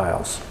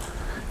Gentiles,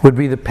 would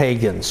be the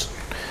pagans.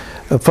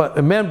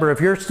 Remember,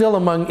 if you're still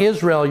among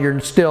Israel,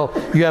 you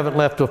haven't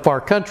left a far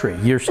country.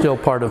 You're still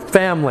part of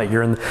family.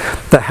 You're in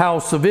the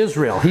house of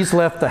Israel. He's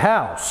left the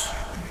house.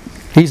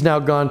 He's now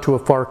gone to a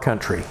far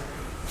country.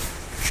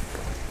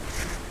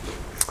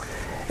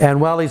 And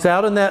while he's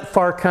out in that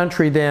far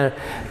country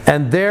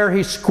there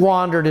he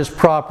squandered his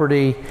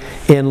property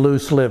in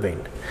loose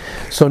living.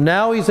 So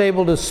now he's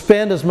able to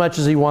spend as much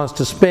as he wants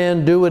to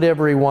spend, do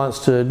whatever he wants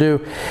to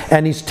do,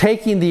 and he's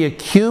taking the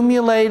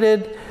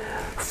accumulated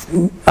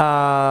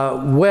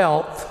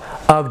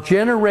wealth of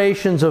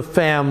generations of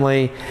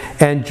family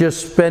and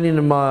just spending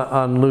them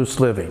on loose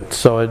living.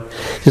 So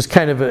it's just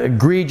kind of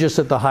egregious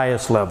at the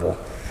highest level.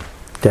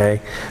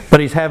 Okay?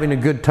 But he's having a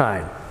good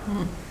time.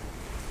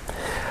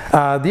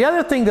 The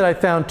other thing that I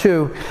found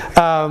too,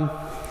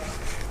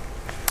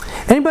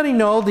 anybody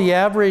know the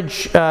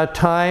average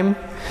time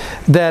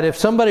that if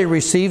somebody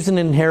receives an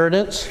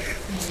inheritance,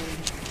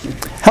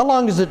 how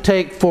long does it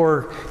take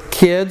for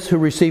kids who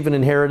receive an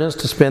inheritance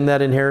to spend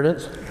that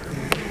inheritance?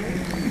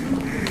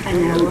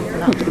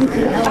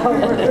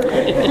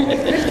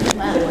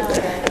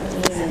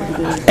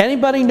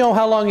 Anybody know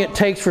how long it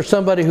takes for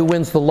somebody who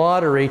wins the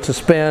lottery to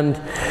spend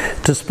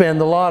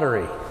the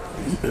lottery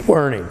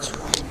earnings?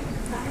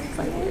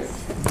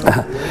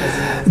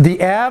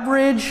 The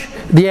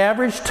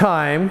average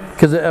time,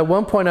 because at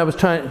one point I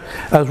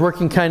was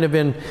working kind of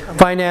in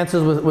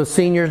finances with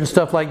seniors and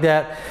stuff like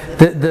that.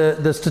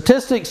 The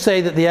statistics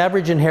say that the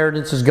average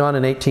inheritance is gone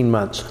in 18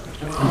 months.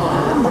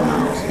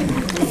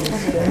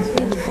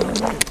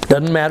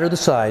 Doesn't matter the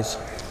size.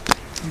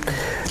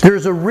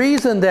 There's a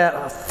reason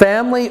that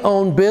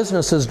family-owned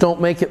businesses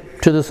don't make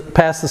it to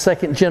past the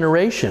second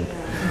generation.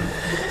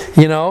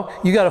 You know,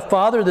 you got a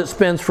father that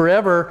spends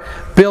forever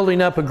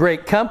building up a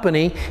great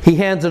company. He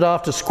hands it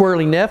off to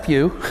squirrely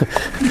nephew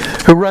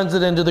who runs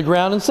it into the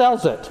ground and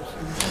sells it.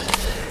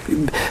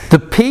 The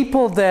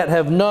people that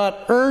have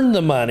not earned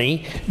the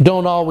money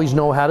don't always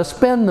know how to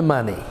spend the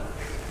money.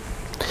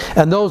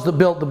 And those that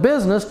built the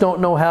business don't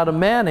know how to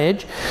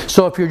manage.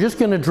 So if you're just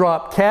going to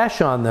drop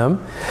cash on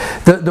them,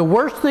 the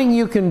worst thing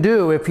you can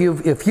do if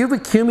you've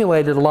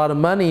accumulated a lot of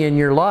money in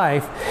your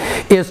life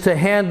is to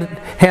hand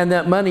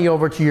that money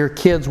over to your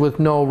kids with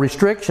no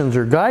restrictions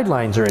or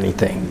guidelines or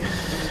anything.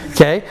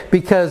 Okay?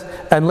 Because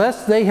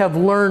unless they have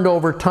learned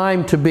over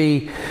time to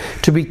be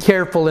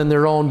careful in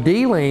their own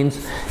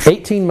dealings,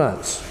 18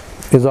 months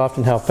is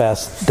often how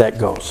fast that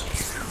goes.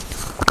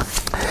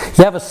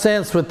 You have a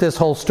sense with this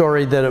whole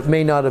story that it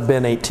may not have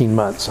been 18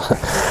 months.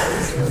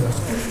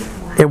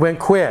 It went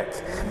quick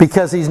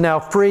because he's now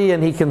free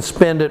and he can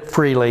spend it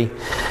freely.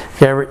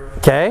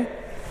 Okay?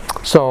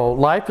 So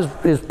life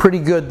is pretty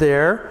good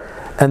there.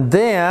 And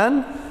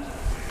then,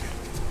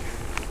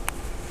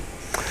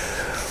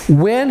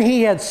 when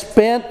he had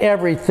spent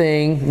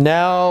everything,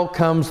 now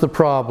comes the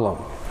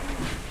problem.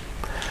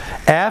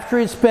 After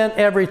he'd spent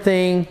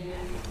everything,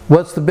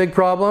 what's the big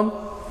problem?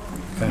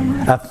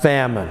 Famine. A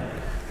famine.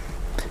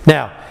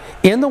 Now,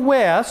 in the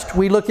West,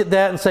 we look at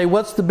that and say,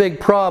 what's the big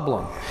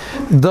problem?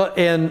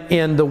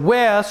 In the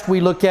West,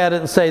 we look at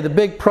it and say, the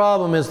big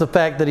problem is the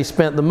fact that he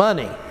spent the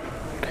money.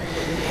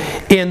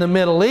 In the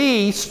Middle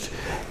East,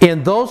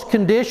 in those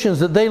conditions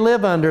that they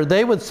live under,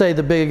 they would say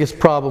the biggest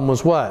problem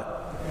was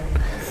what?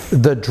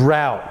 The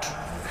drought.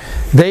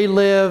 They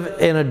live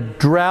in a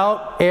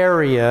drought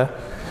area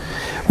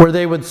where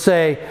they would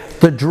say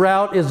the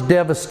drought is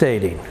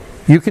devastating.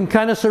 You can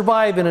kind of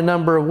survive in a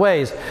number of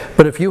ways,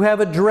 but if you have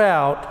a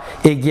drought,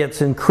 it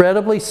gets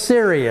incredibly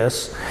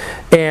serious,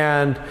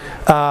 and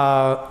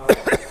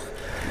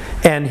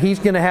and he's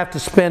going to have to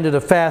spend at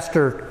a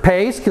faster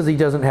pace because he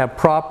doesn't have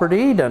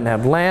property, he doesn't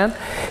have land.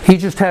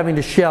 He's just having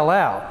to shell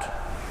out.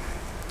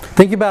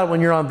 Think about it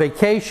when you're on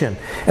vacation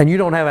and you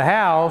don't have a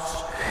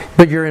house,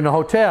 but you're in a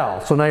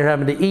hotel. So now you're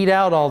having to eat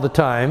out all the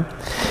time.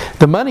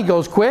 The money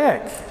goes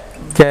quick.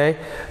 Okay?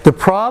 The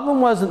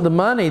problem wasn't the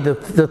money.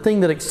 The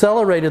thing that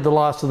accelerated the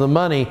loss of the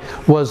money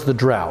was the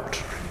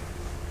drought.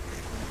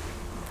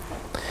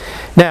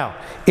 Now,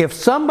 if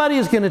somebody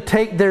is going to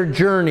take their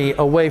journey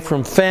away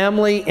from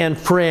family and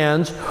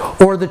friends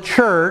or the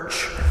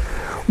church,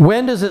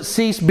 when does it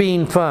cease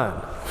being fun?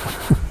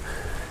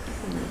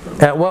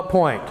 At what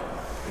point?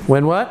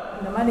 When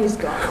what? The money's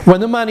gone. When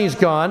the money's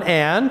gone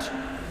and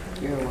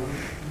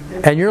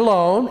you're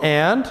alone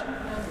and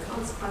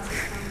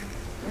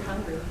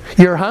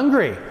you're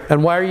hungry.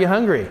 And why are you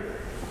hungry?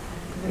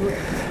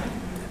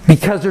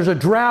 Because there's a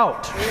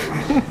drought.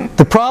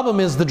 The problem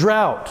is the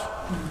drought.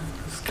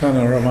 This kind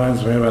of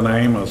reminds me of an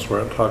Amos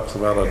where it talks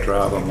about a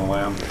drought on the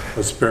land,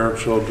 a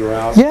spiritual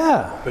drought.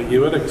 Yeah. But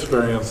you would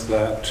experience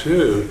that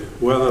too,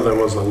 whether there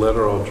was a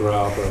literal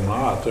drought or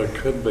not. There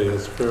could be a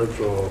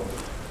spiritual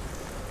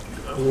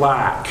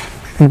lack.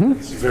 Mm-hmm.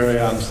 It's very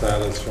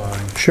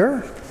unsatisfying.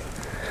 Sure.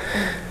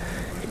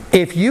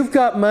 If you've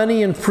got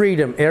money and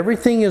freedom,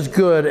 everything is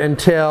good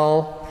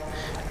until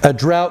a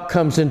drought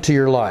comes into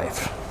your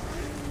life.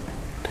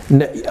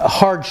 A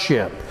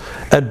hardship,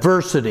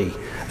 adversity,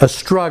 a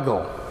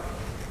struggle.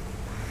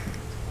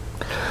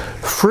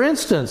 For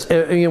instance,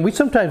 we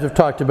sometimes have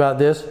talked about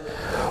this.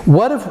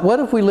 What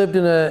if we lived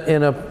in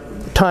a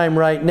time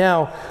right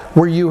now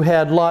where you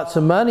had lots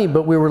of money,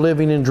 but we were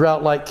living in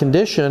drought-like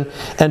condition,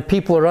 and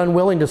people are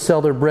unwilling to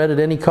sell their bread at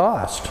any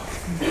cost?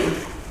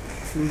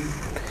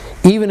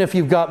 Even if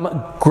you've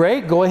got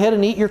great, go ahead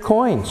and eat your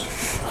coins.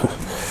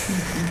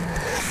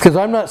 Because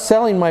I'm not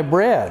selling my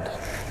bread.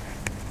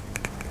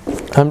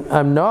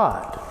 I'm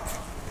not.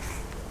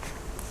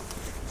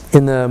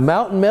 In the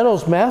Mountain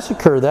Meadows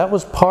Massacre, that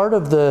was part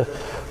of the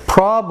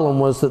problem,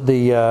 was that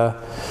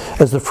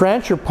as the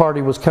Francher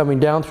Party was coming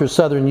down through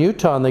southern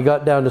Utah and they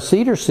got down to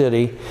Cedar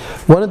City,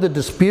 one of the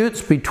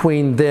disputes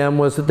between them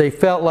was that they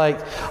felt like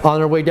on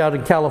their way down to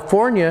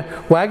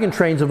California, wagon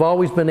trains have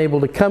always been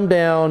able to come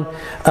down,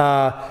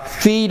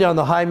 feed on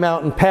the high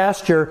mountain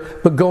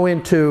pasture, but go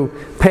into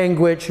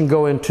Panguitch and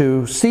go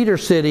into Cedar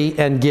City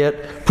and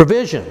get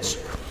provisions.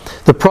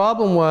 The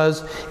problem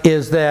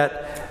is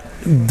that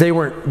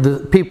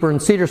the people in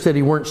Cedar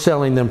City weren't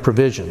selling them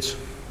provisions.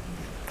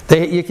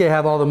 You can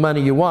have all the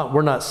money you want,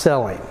 we're not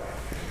selling.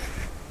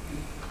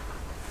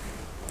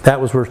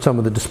 That was where some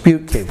of the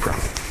dispute came from.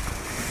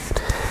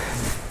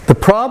 The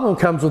problem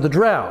comes with the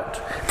drought.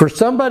 For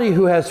somebody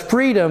who has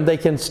freedom, they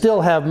can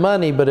still have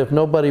money, but if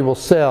nobody will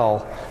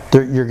sell,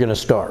 you're going to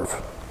starve.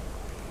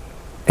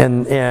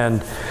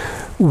 And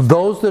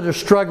those that are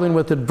struggling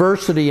with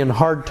adversity and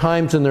hard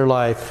times in their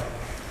life,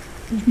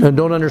 and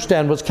don't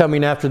understand what's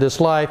coming after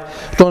this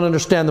life, don't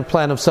understand the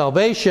plan of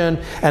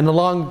salvation, and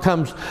along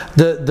comes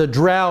the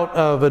drought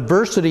of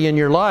adversity in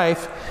your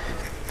life,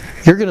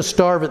 you're going to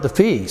starve at the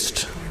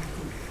feast.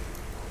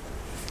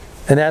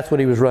 And that's what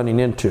he was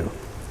running into.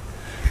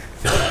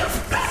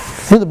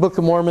 In the Book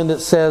of Mormon that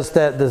says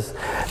that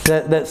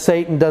that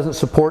Satan doesn't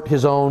support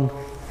his own.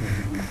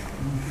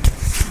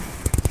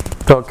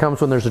 So it comes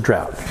when there's a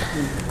drought.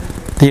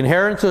 The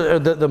inheritance,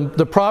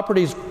 the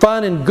property's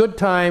fun in good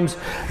times,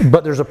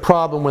 but there's a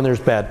problem when there's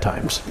bad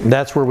times. And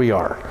that's where we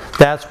are.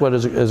 That's what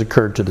has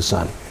occurred to the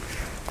son.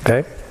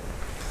 Okay?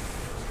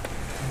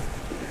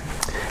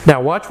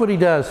 Now watch what he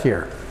does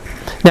here.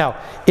 Now,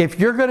 if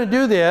you're going to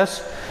do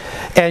this,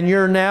 and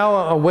you're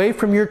now away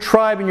from your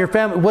tribe and your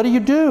family, what do?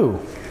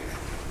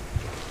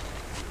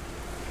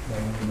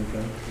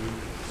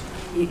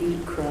 You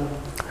eat crow.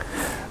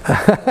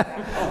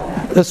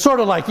 It's sort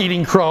of like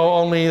eating crow,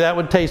 only that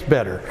would taste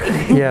better.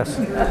 Yes.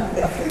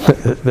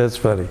 That's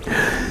funny.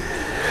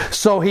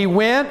 So he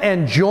went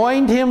and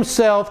joined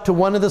himself to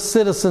one of the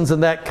citizens in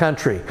that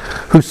country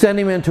who sent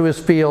him into his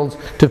fields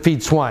to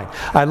feed swine.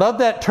 I love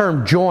that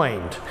term,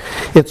 joined.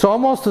 It's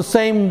almost the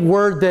same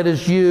word that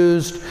is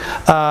used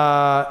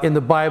in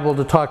the Bible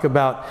to talk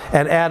about,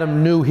 and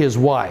Adam knew his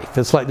wife.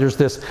 It's like there's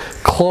this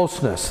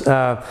closeness.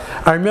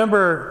 I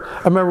remember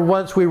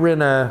once we were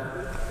in a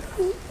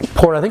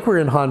port, I think we were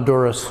in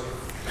Honduras.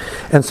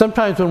 And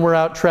sometimes when we're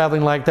out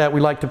traveling like that,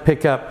 we like to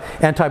pick up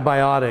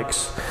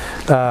antibiotics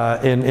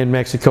in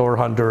Mexico or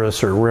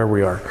Honduras or wherever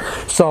we are.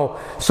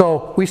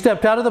 So we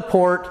stepped out of the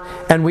port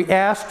and we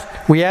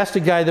asked a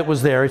guy that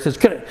was there. He says,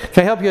 "Can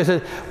I help you?" I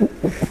said,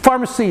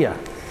 "Pharmacia.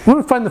 Where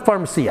do we find the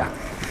pharmacia?"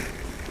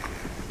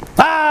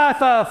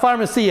 "Ah,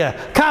 pharmacia.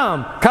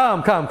 Come.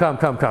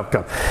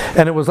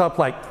 And it was up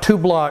like 2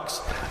 blocks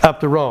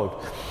up the road.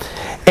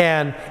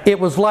 And it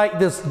was like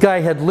this guy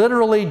had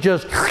literally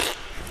just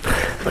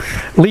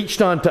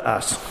leached onto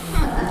us.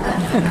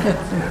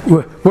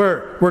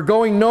 We're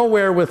going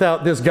nowhere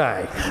without this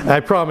guy.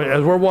 I promise.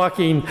 As we're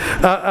walking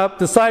up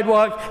the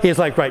sidewalk, he's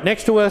like right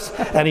next to us,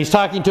 and he's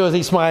talking to us.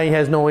 He's smiling. He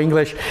has no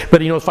English,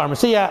 but he knows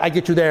pharmacia. I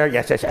get you there.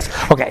 Yes.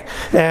 Okay.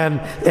 And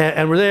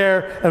we're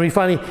there, and we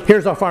finally,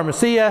 here's our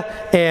pharmacia,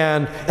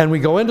 and we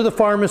go into the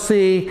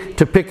pharmacy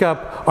to pick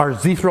up our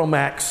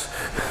Zithromax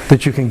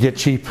that you can get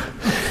cheap.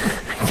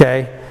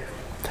 Okay.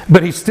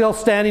 But he's still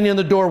standing in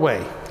the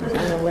doorway.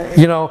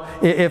 You know,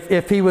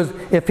 if he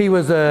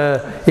was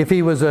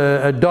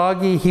a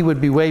doggy, he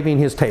would be waving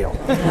his tail.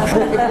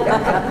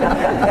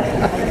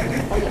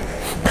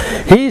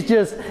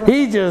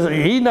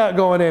 He's not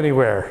going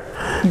anywhere.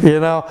 You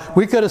know,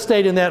 we could have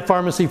stayed in that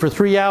pharmacy for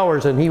 3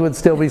 hours and he would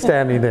still be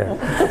standing there.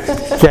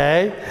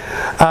 Okay?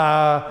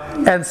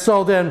 And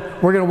so then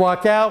we're going to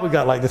walk out. We've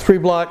got like the 3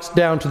 blocks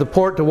down to the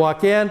port to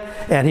walk in,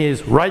 and he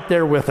is right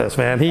there with us,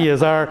 man. He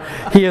is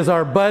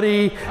our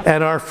buddy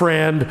and our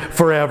friend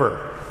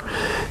forever.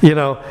 You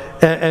know,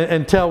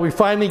 until we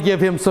finally give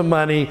him some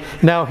money.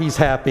 Now he's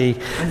happy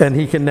and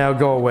he can now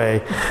go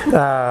away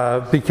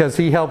because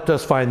he helped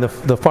us find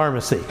the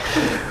pharmacy.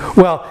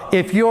 Well,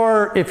 if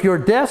you're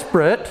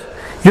desperate,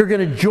 you're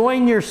going to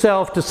join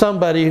yourself to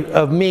somebody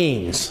of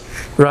means,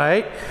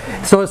 right?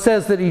 So it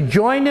says that he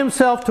joined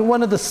himself to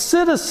one of the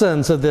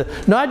citizens of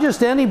not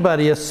just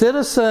anybody. A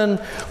citizen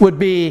would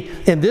be,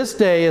 in this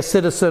day, a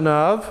citizen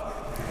of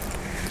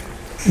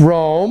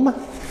Rome.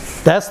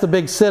 That's the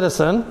big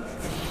citizen.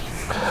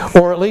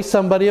 Or at least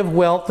somebody of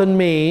wealth and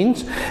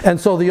means. And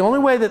so the only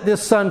way that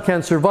this son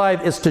can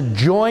survive is to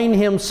join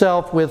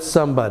himself with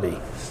somebody.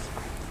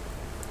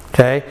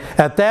 Okay?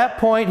 At that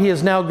point, he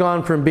has now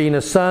gone from being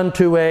a son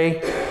to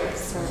a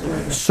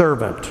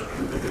servant.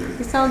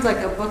 He sounds like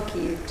a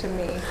bookie to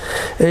me.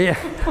 Yeah,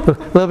 a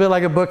little bit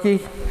like a bookie.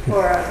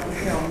 Or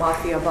a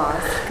mafia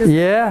boss.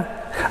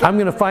 Yeah, I'm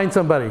going to find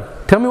somebody.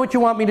 Tell me what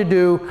you want me to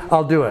do,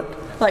 I'll do it.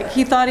 Like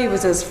he thought he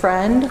was his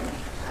friend.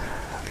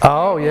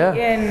 Oh, yeah.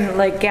 In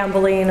like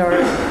gambling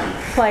or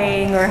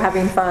playing or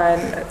having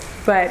fun,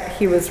 but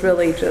he was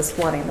really just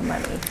wanting the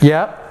money.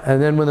 Yep,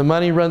 and then when the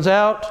money runs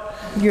out,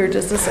 You're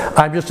just a servant.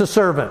 I'm just a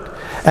servant.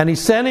 And he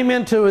sent him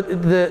into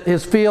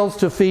his fields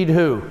to feed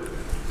who?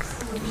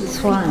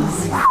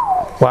 Swines.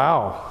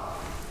 Wow.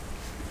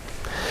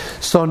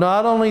 So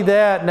not only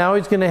that, now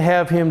he's going to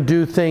have him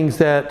do things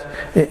that,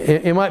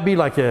 it might be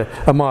like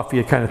a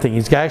mafia kind of thing.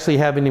 He's actually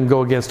having him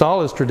go against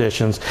all his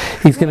traditions.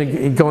 He's going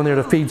to go in there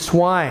to feed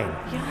swine.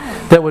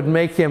 That would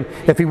make him,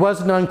 if he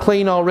wasn't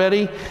unclean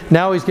already,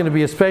 now he's going to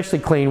be especially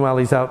clean while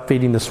he's out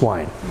feeding the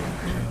swine.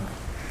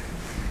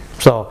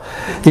 So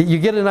you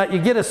get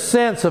a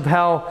sense of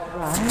how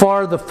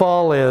far the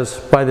fall is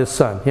by this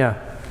son. Yeah.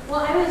 Well,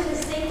 I was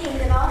just thinking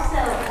that also,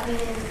 I mean,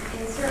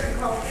 in certain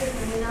cultures,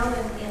 and you know,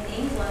 in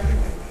England,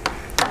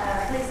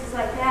 places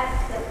like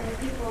that when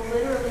people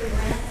literally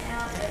ran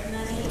out of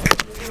money and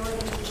the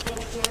ability to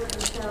take care of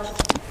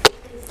themselves,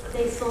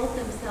 they sold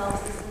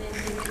themselves as an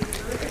indigent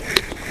servant.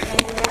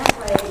 And in that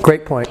way,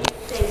 Great point.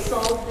 They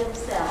sold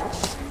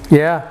themselves.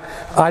 Yeah.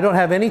 I don't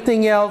have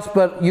anything else,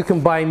 but you can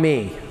buy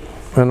me.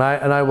 And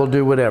I will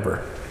do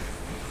whatever.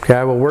 Okay,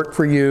 I will work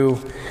for you.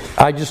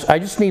 I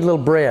just need a little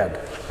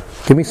bread.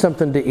 Give me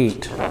something to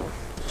eat.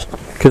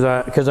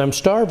 Because I'm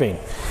starving.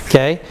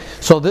 Okay?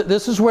 So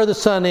this is where the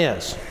son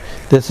is.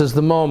 This is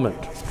the moment.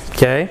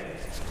 Okay?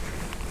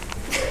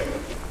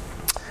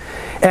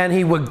 And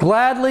he would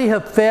gladly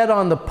have fed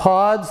on the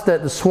pods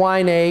that the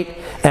swine ate,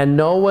 and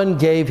no one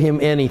gave him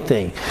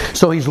anything.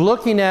 So he's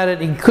looking at it,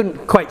 he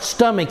couldn't quite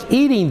stomach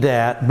eating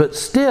that, but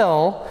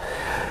still,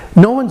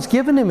 no one's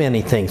given him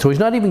anything. So he's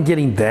not even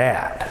getting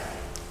that.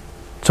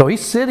 So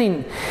he's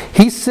sitting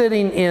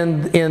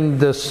in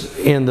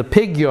the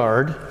pig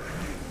yard,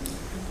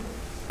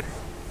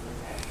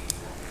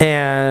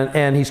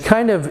 and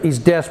he's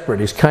desperate.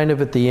 He's kind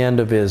of at the end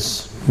of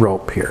his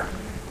rope here.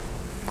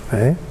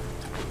 Okay?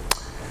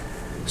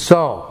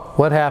 So,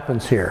 what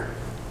happens here?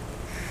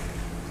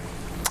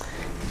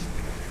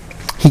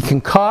 He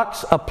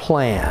concocts a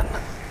plan,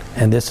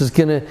 and this is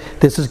going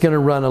to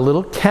run a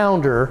little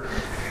counter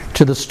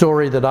to the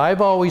story that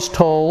I've always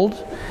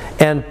told,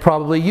 and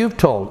probably you've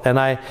told. And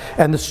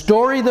the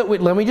story that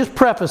let me just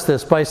preface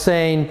this by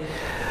saying,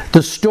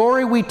 the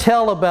story we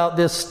tell about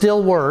this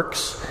still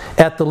works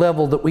at the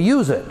level that we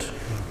use it.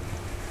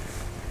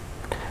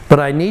 But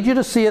I need you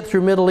to see it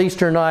through Middle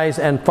Eastern eyes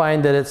and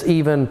find that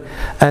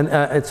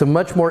it's a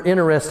much more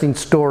interesting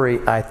story,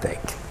 I think.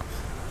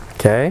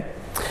 Okay?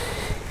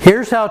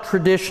 Here's how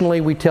traditionally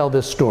we tell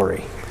this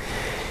story.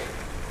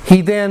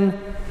 He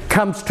then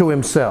comes to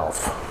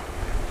himself.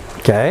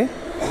 Okay?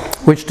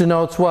 Which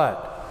denotes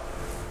what?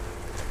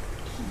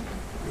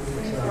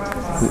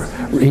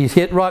 He's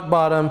hit rock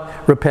bottom,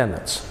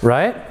 repentance,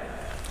 right?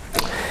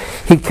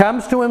 He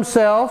comes to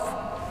himself.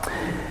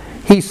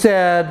 He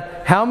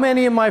said, "How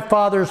many of my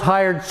father's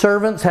hired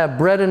servants have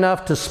bread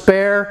enough to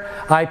spare?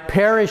 I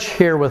perish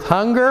here with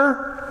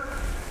hunger.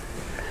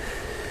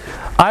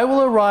 I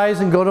will arise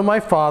and go to my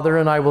father,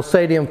 and I will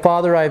say to him,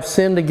 Father, I have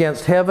sinned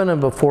against heaven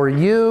and before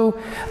you.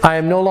 I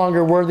am no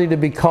longer worthy to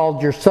be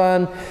called your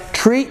son.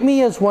 Treat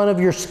me as one of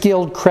your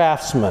skilled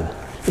craftsmen,"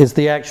 is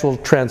the actual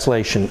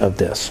translation of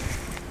this.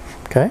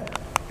 Okay?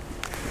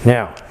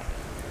 Now,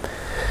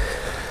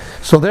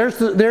 so there's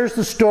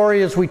the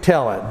story as we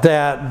tell it,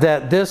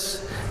 that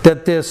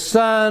this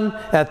son,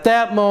 at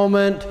that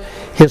moment,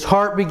 his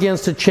heart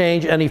begins to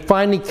change, and he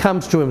finally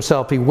comes to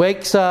himself. He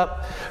wakes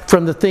up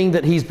from the thing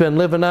that he's been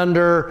living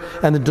under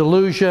and the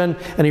delusion,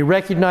 and he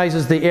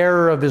recognizes the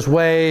error of his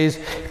ways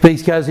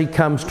because he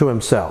comes to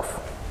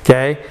himself.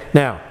 Okay?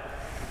 Now,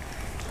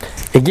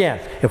 again,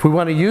 if we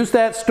want to use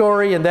that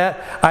story and that,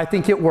 I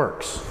think it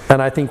works.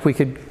 And I think we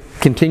could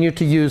continue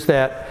to use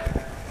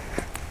that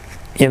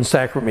in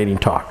sacrament meeting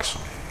talks.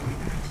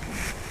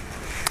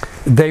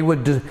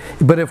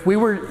 But if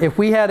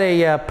we had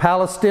a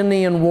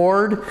Palestinian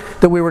ward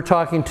that we were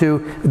talking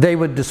to, they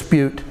would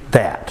dispute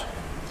that.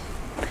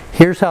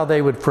 Here's how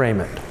they would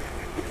frame it.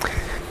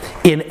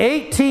 In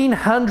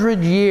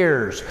 1800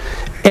 years,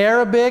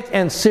 Arabic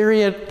and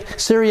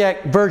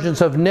Syriac versions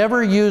have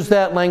never used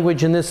that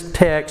language in this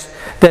text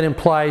that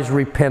implies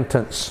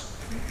repentance.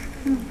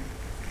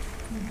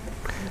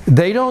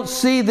 They don't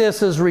see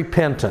this as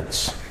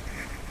repentance.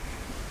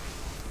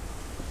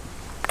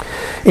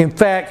 In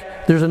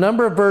fact, there's a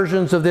number of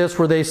versions of this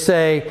where they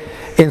say,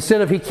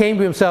 instead of he came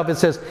to himself, it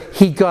says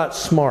he got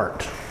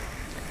smart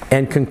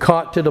and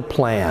concocted a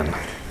plan.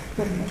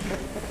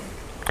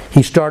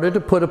 He started to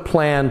put a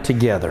plan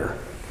together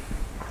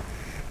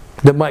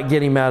that might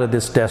get him out of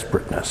this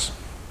desperateness.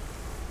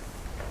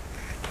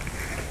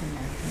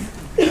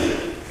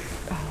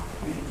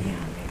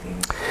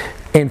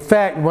 In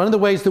fact, one of the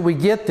ways that we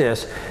get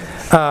this,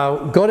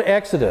 go to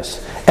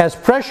Exodus. As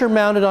pressure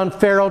mounted on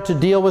Pharaoh to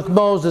deal with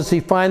Moses, he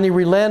finally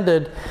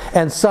relented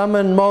and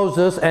summoned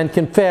Moses and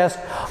confessed,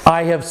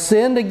 "I have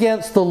sinned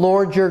against the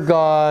Lord your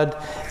God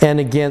and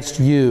against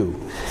you."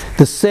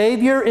 The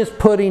Savior is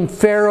putting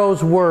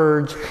Pharaoh's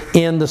words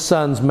in the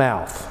Son's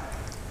mouth.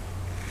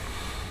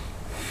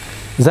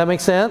 Does that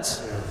make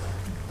sense?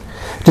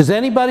 Does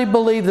anybody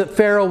believe that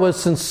Pharaoh was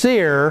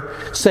sincere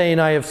saying,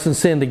 "I have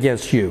sinned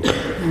against you"?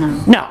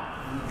 No.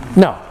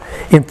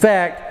 In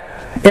fact,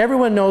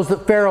 everyone knows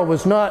that Pharaoh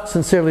was not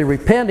sincerely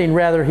repenting.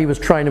 Rather, he was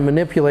trying to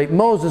manipulate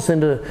Moses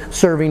into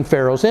serving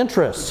Pharaoh's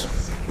interests.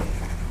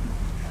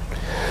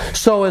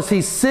 So as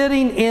he's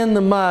sitting in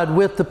the mud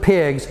with the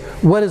pigs,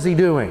 what is he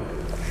doing?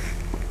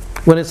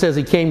 When it says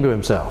he came to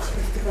himself.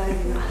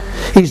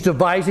 He's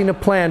devising a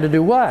plan to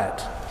do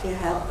what?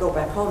 Go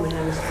back home and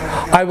have his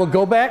father. I will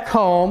go back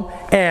home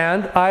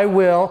and I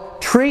will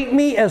treat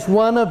me as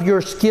one of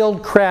your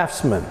skilled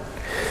craftsmen.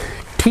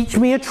 Teach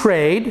me a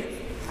trade.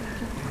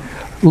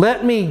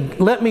 Let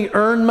me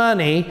earn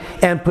money,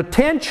 and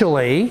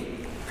potentially,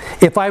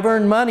 if I've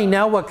earned money,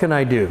 now what can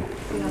I do?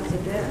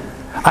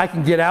 I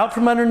can get out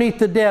from underneath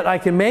the debt. I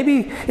can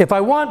maybe, if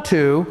I want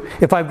to,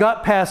 if I've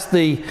got past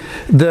the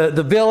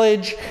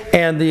village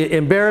and the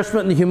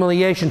embarrassment and the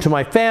humiliation to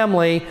my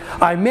family,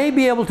 I may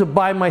be able to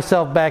buy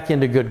myself back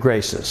into good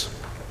graces.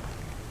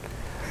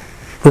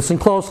 Listen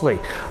closely.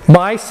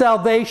 My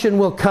salvation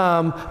will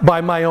come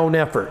by my own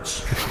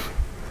efforts.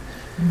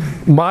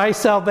 My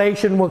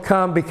salvation will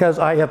come because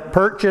I have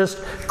purchased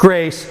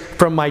grace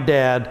from my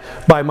dad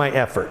by my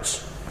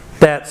efforts.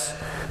 That's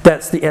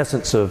the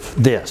essence of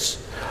this.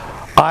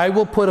 I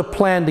will put a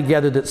plan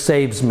together that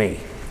saves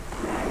me.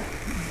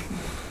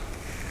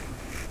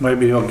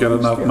 Maybe he'll get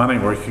enough money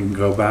where he can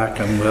go back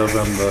and live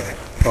in the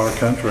far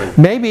country.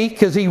 Maybe,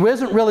 because he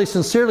wasn't really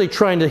sincerely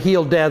trying to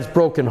heal Dad's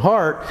broken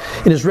heart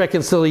in his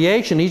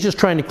reconciliation. He's just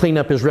trying to clean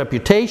up his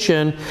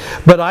reputation.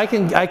 But I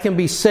can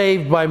be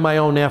saved by my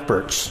own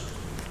efforts.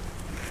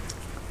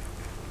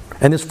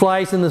 And this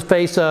flies in the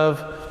face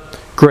of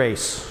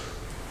grace.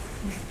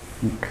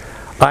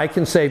 I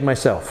can save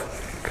myself.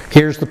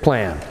 Here's the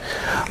plan.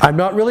 I'm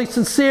not really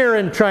sincere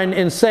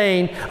in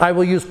saying I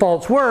will use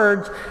false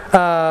words.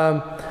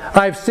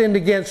 I've sinned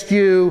against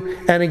you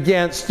and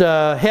against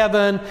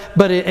heaven.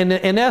 But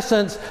in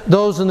essence,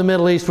 those in the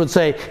Middle East would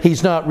say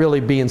he's not really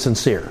being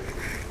sincere.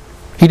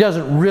 He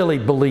doesn't really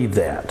believe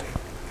that.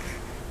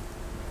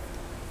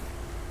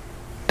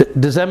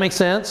 Does that make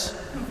sense?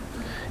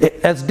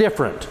 That's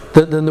different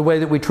than the way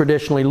that we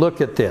traditionally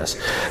look at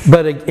this.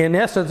 But in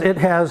essence, it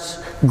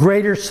has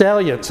greater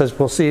salience, as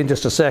we'll see in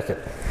just a second.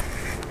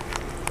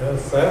 The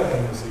sad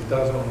thing is he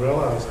doesn't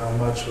realize how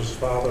much his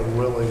father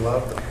really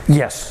loved him.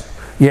 Yes.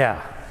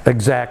 Yeah.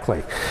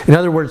 Exactly. In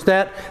other words,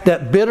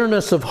 that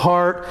bitterness of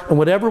heart and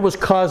whatever was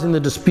causing the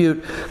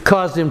dispute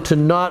caused him to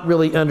not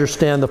really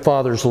understand the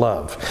Father's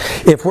love.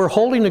 If we're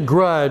holding a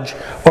grudge,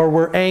 or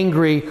we're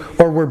angry,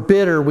 or we're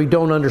bitter, we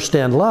don't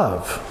understand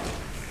love.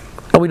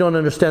 And we don't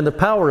understand the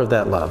power of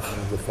that love.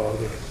 The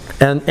Father.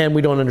 And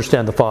we don't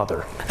understand the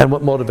Father and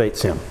what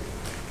motivates him.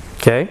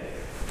 Okay?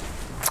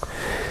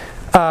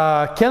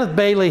 Kenneth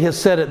Bailey has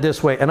said it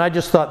this way, and I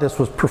just thought this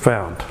was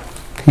profound.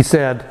 He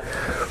said,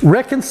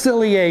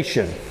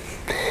 reconciliation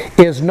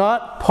is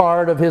not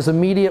part of his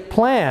immediate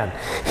plan.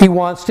 He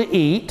wants to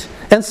eat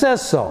and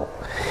says so.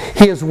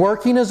 He is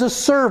working as a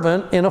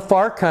servant in a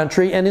far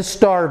country and is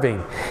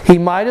starving. He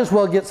might as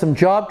well get some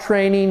job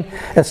training,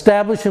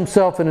 establish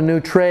himself in a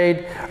new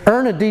trade,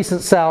 earn a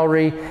decent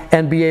salary,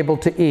 and be able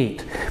to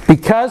eat.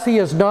 Because he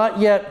has not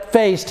yet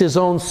faced his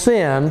own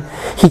sin,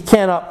 he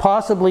cannot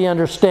possibly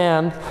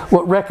understand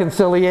what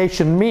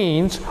reconciliation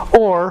means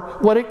or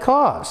what it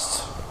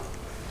costs.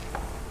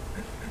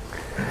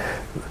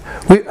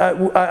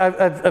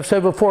 I've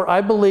said before,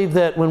 I believe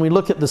that when we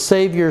look at the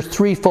Savior's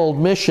threefold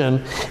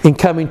mission in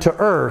coming to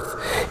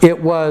earth,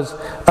 it was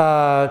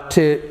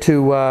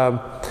to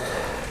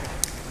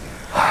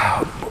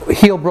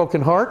heal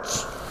broken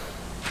hearts,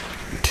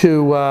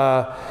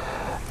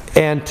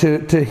 and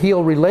to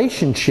heal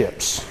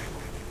relationships.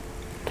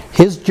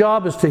 His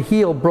job is to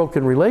heal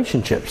broken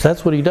relationships.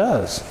 That's what he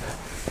does.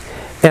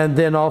 And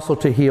then also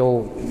to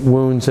heal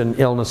wounds and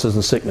illnesses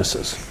and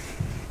sicknesses.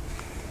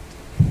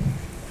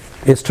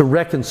 It's to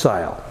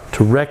reconcile.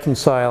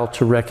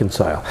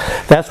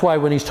 That's why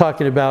when he's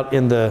talking about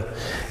in the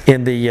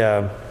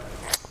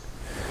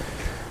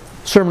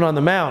Sermon on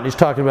the Mount, he's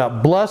talking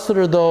about blessed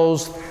are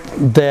those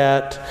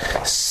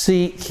that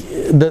seek,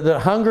 that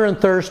hunger and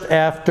thirst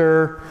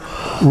after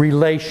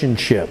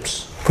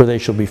relationships, for they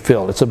shall be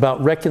filled. It's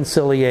about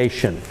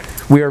reconciliation.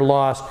 We are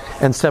lost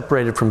and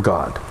separated from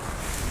God.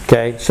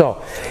 Okay,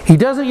 so he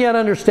doesn't yet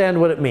understand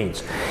what it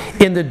means.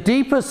 In the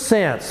deepest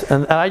sense,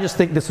 and I just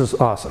think this is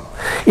awesome.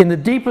 In the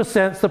deepest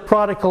sense, the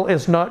prodigal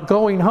is not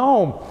going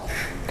home.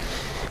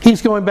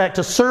 He's going back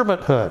to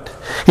servanthood.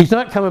 He's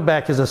not coming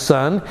back as a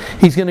son.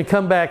 He's going to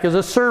come back as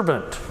a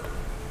servant.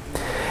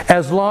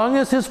 As long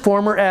as his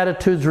former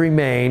attitudes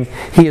remain,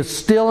 he is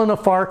still in a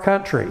far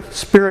country,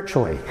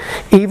 spiritually,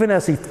 even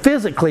as he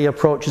physically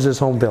approaches his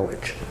home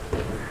village.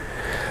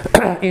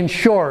 In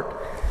short,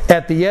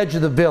 at the edge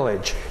of the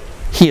village,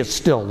 he is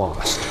still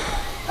lost.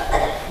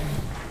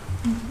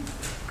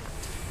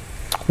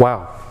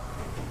 Wow.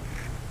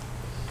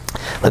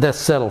 Let that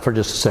settle for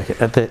just a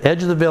second. At the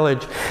edge of the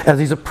village, as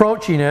he's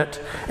approaching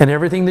it, and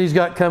everything that he's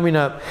got coming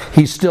up,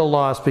 he's still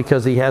lost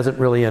because he hasn't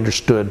really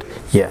understood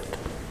yet.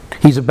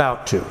 He's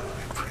about to.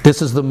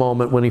 This is the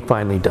moment when he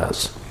finally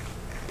does.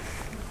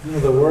 You know,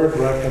 the word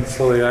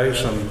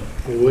reconciliation,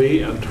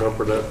 we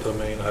interpret it to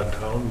mean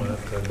atonement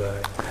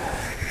today.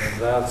 And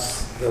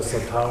that's this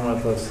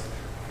atonement, this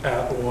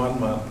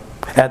at-one-ment.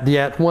 At the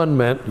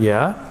at-one-ment,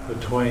 yeah.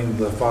 Between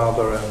the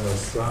Father and the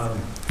Son.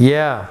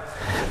 Yeah.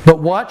 But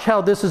watch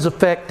how this is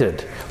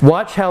affected.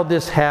 Watch how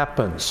this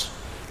happens.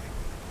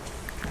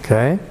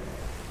 Okay?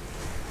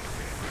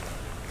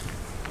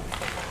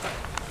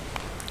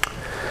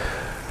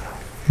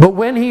 But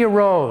when he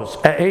arose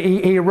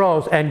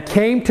and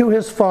came to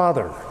his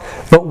father.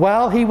 But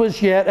while he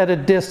was yet at a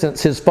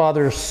distance, his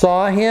father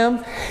saw him,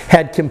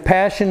 had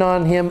compassion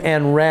on him,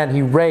 and ran.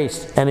 He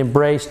raced and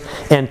embraced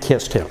and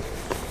kissed him.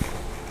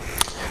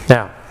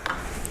 Now,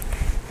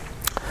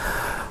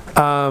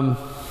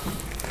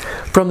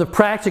 from the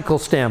practical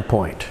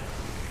standpoint,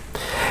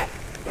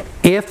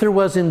 if there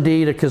was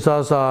indeed a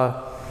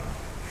kezazah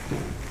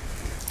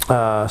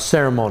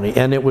ceremony,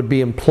 and it would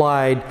be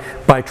implied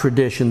by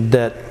tradition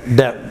that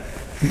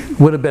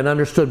would have been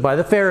understood by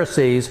the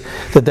Pharisees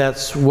that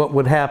that's what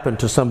would happen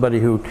to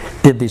somebody who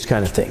did these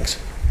kind of things.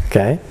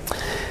 Okay?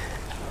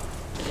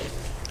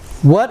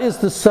 What is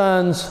the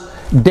son's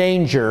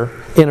danger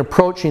in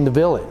approaching the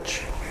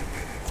village?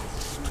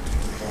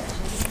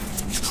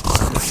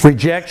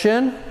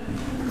 Rejection?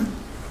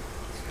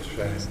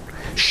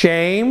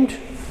 Shamed?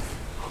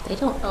 They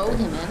don't owe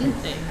him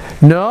anything.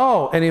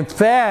 No, and in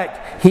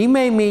fact, he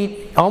may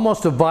meet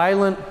almost a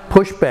violent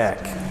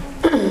pushback.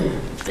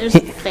 There's a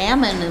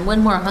famine and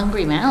one more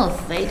hungry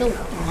mouth. They don't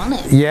want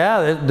it.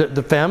 Yeah,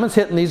 the famine's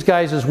hitting these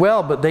guys as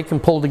well, but they can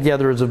pull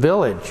together as a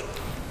village.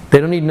 They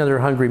don't need another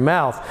hungry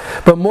mouth.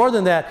 But more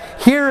than that,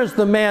 here is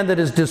the man that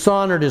has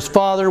dishonored his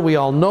father. We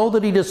all know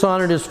that he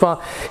dishonored his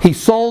father. He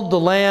sold the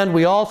land.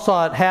 We all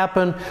saw it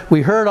happen.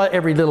 We heard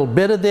every little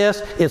bit of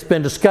this. It's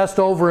been discussed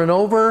over and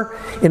over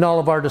in all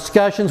of our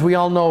discussions. We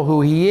all know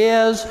who he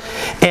is.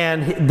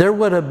 And there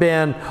would have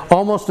been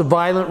almost a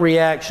violent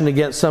reaction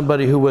against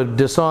somebody who would have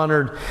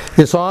dishonored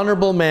this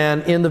honorable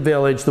man in the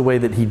village the way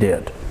that he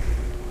did.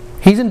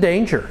 He's in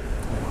danger.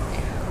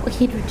 Well,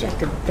 he'd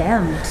rejected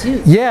them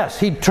too. Yes,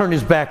 he'd turn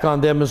his back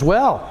on them as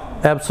well.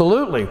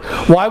 Absolutely.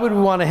 Why would we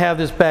want to have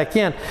this back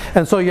in?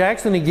 And so you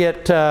actually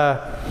get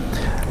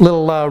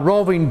little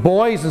roving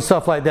boys and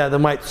stuff like that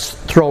might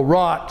throw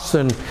rocks,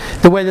 and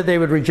the way that they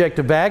would reject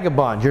a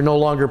vagabond. You're no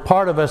longer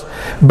part of us,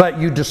 but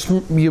you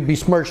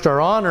besmirched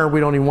our honor. We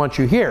don't even want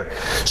you here.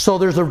 So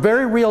there's a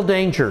very real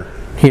danger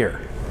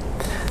here.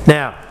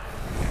 Now,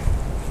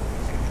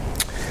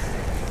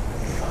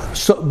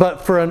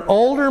 but for an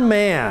older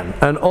man,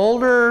 an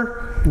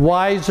older,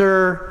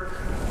 wiser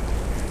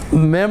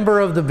member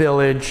of the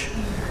village,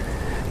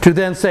 to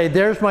then say,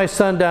 "There's my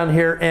son down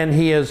here," and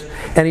he's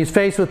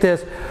faced with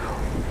this,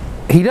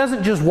 he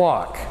doesn't just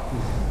walk.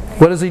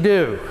 What does he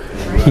do?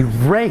 He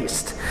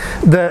raced.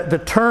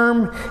 The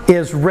term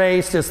is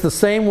raced. It's the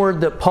same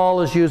word that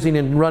Paul is using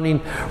in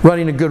running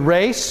a good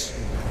race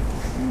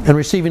and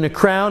receiving a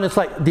crown. It's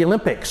like the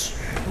Olympics.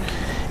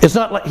 It's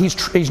not like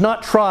he's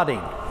not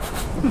trotting.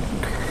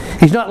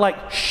 He's not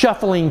like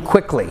shuffling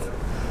quickly.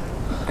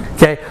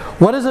 Okay,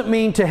 what does it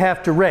mean to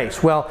have to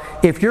race? Well,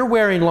 if you're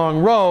wearing long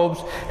robes,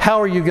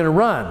 how are you going to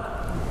run?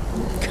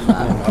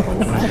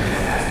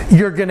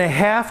 You're going to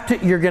have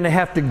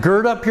to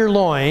gird up your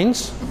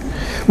loins,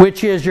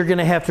 which is you're going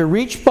to have to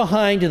reach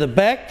behind to the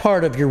back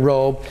part of your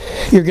robe.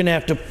 You're going to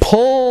have to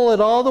pull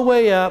it all the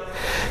way up,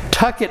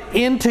 tuck it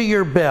into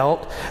your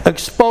belt,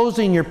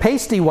 exposing your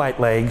pasty white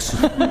legs,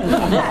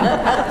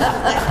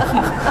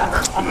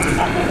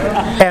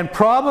 and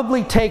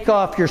probably take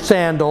off your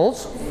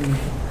sandals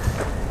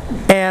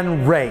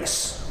and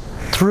race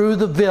through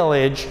the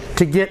village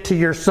to get to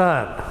your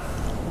son.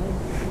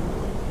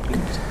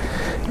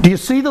 Do you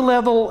see the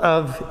level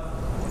of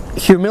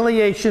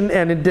humiliation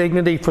and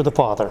indignity for the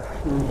father?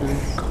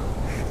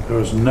 There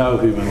was no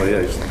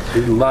humiliation.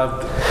 He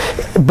loved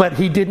it. But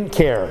he didn't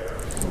care.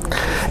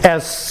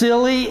 As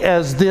silly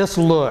as this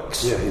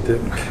looks, Yeah, he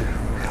didn't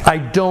care. I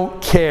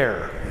don't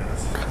care.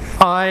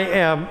 I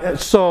am.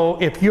 So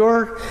if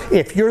you're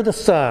the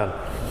son,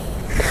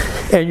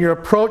 and you're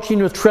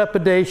approaching with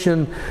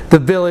trepidation the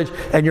village,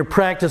 and you're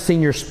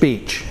practicing your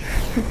speech,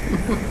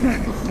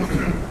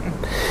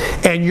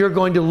 and you're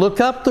going to look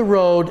up the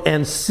road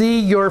and see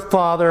your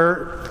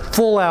father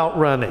full out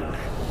running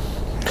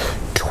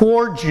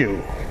towards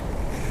you,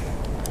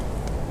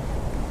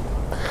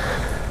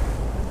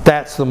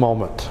 that's the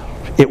moment.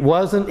 It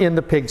wasn't in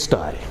the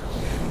pigsty.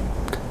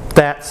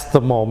 That's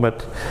the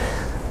moment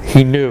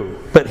he knew.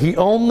 But he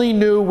only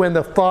knew when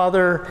the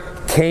father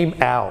came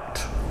out.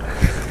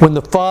 When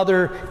the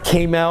father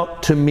came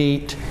out to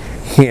meet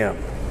him.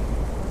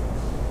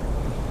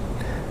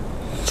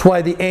 That's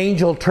why the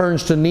angel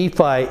turns to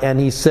Nephi and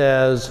he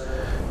says,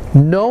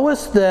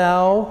 "Knowest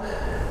thou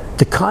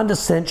the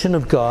condescension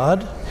of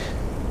God?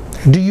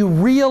 Do you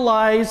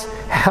realize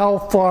how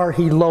far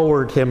he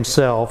lowered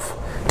himself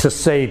to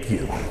save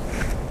you?"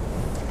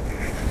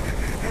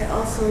 I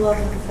also love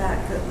the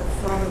fact that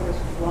the father was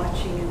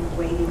watching and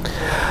waiting for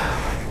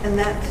him. And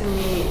that to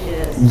me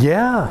is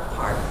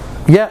hard.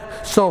 Yeah,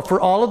 so for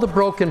all of the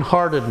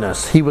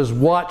brokenheartedness, he was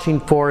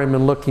watching for him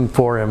and looking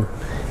for him.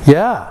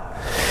 Yeah.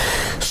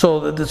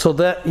 So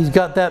that he's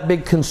got that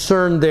big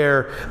concern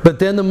there, but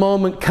then the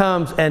moment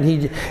comes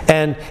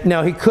and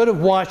now he could have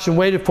watched and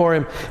waited for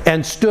him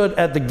and stood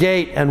at the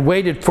gate and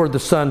waited for the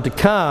son to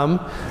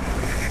come.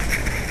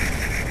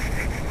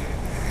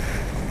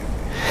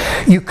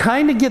 You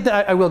kind of get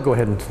that. I will go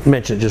ahead and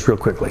mention it just real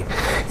quickly.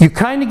 You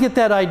kind of get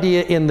that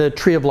idea in the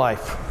Tree of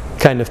Life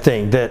kind of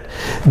thing, that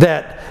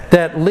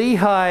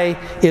Lehi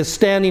is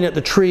standing at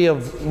the Tree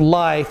of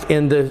Life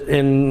in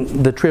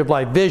the Tree of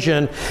Life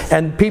vision,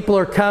 and people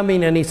are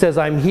coming, and he says,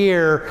 "I'm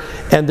here,"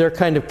 and they're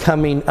kind of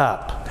coming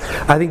up.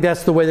 I think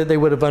that's the way that they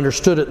would have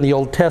understood it in the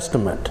Old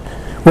Testament.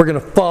 We're going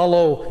to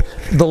follow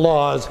the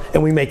laws,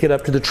 and we make it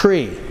up to the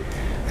tree.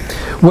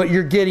 What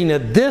you're getting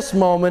at this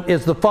moment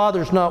is the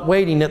Father's not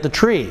waiting at the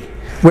tree.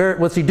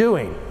 What's he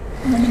doing?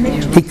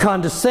 He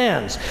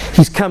condescends.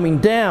 He's coming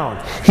down.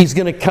 He's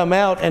going to come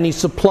out and he's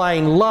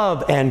supplying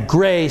love and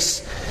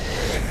grace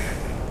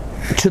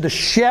to the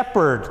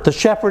shepherd. The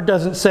shepherd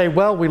doesn't say,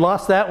 "Well, we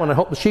lost that one. I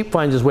hope the sheep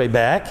finds his way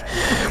back."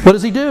 What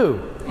does he do?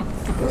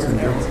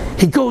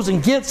 He goes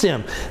and gets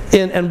him.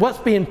 And what's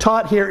being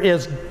taught here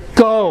is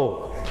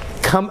go.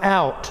 Come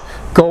out.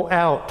 Go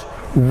out.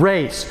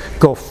 race.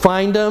 Go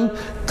find them.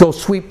 Go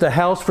sweep the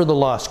house for the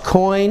lost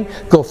coin.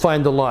 Go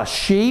find the lost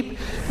sheep.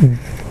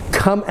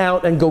 Come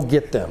out and go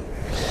get them.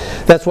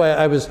 That's why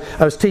I was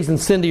teasing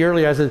Cindy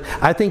earlier. I said,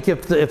 I think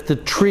if the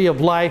tree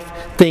of life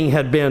thing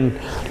had been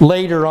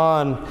later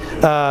on,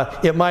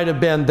 it might have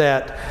been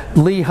that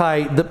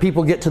Lehi, the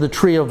people get to the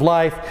tree of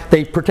life,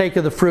 they partake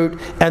of the fruit,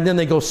 and then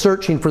they go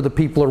searching for the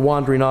people who are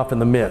wandering off in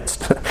the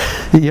midst.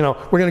 We're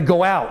going to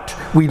go out.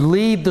 We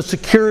leave the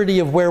security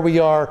of where we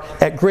are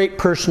at great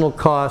personal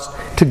cost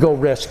to go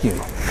rescue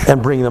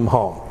and bring them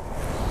home.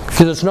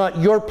 Because it's not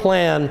your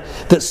plan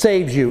that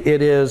saves you.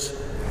 It is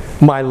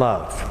my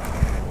love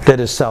that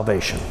is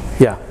salvation.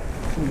 Yeah.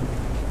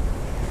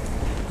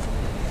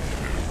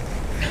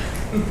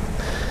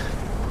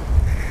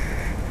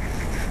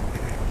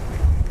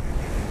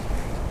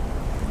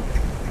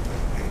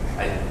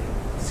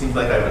 It seems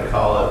like I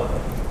recall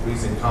a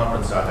recent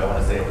conference talk, I want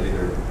to say it was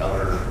either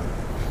Elder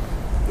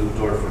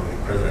Uchtdorf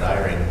or President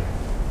Eyring,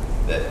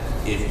 that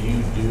if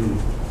you do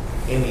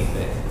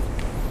anything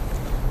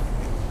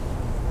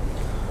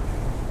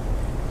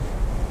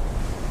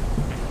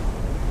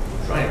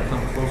trying to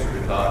come closer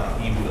to God,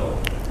 He will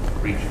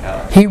reach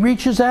out. He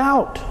reaches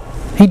out.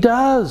 He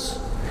does.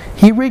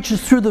 He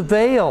reaches through the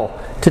veil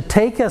to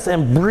take us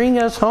and bring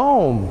us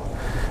home.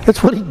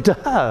 That's what He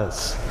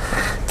does.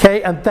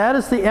 Okay, and that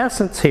is the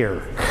essence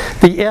here.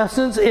 The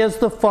essence is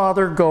the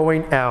Father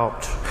going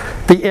out.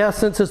 The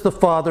essence is the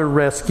Father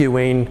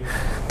rescuing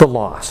the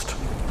lost.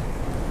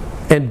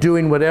 And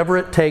doing whatever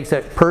it takes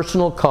at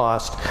personal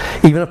cost.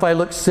 Even if I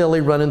look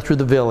silly running through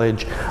the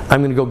village,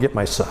 I'm going to go get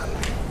my son.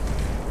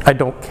 I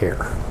don't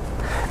care.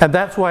 And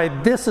that's why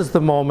this is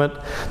the moment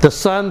the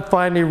son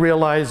finally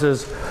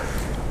realizes,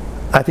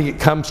 I think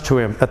it comes to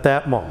him at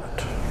that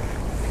moment.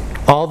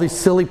 All the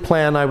silly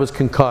plan I was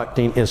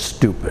concocting is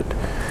stupid.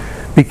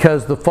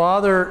 Because the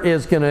father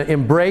is going to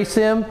embrace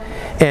him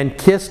and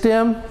kiss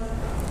him.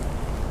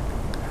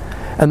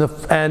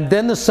 And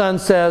then the son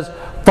says,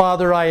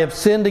 Father, I have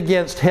sinned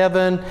against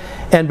heaven,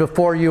 and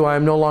before you I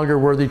am no longer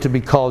worthy to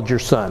be called your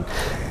son.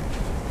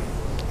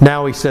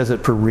 Now he says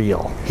it for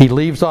real. He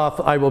leaves off,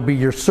 I will be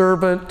your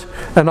servant,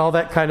 and all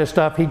that kind of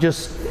stuff.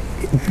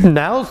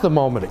 Now's the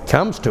moment it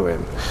comes to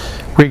him.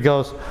 Where he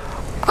goes,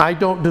 I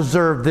don't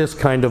deserve this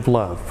kind of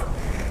love.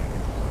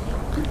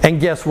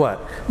 And guess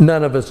what?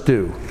 None of us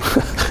do.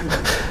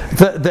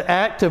 The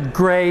act of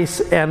grace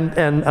and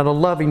a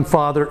loving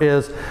Father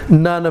is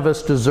none of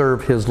us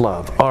deserve His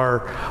love.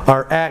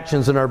 Our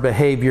actions and our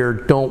behavior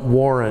don't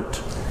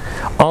warrant.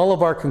 All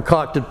of our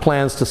concocted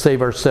plans to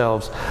save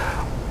ourselves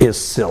is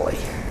silly.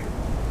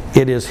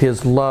 It is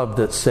His love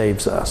that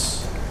saves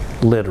us,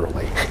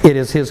 literally. It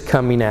is His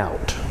coming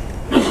out.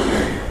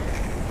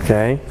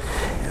 Okay?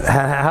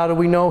 How do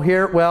we know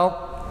here?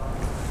 Well,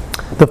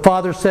 the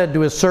Father said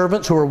to His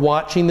servants who are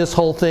watching this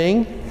whole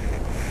thing,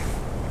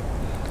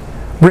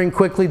 bring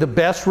quickly the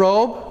best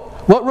robe.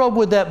 What robe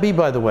would that be,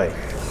 by the way?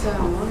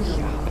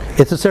 Ceremonial.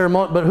 It's a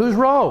ceremonial, but whose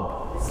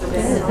robe?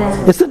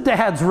 It's the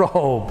dad's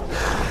robe.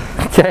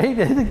 Okay?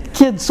 The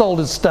kid sold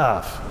his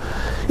stuff.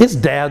 It's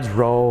dad's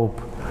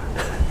robe.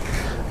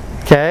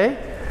 Okay?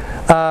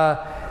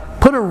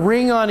 Put a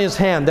ring on his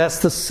hand. That's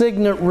the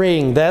signet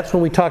ring. That's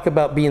when we talk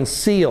about being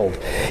sealed.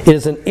 It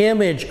is an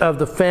image of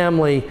the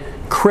family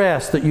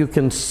crest that you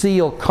can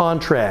seal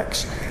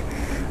contracts.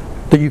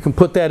 That you can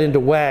put that into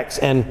wax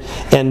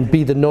and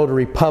be the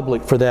notary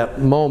public for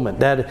that moment.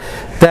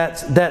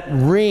 That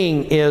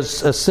ring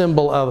is a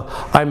symbol of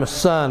I'm a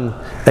son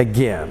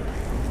again.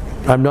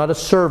 I'm not a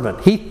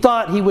servant. He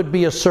thought he would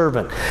be a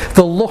servant.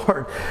 The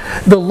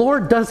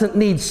Lord doesn't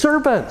need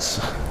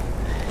servants.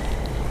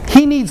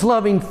 He needs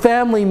loving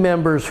family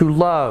members who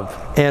love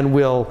and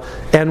will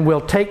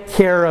take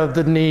care of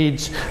the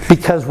needs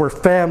because we're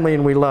family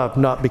and we love,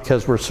 not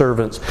because we're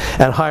servants.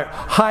 And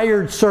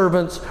hired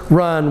servants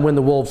run when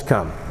the wolves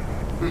come.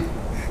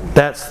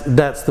 That's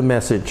the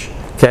message.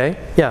 Okay?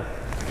 Yeah.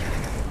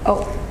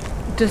 Oh,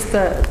 just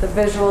the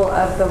visual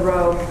of the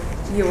robe.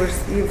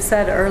 You've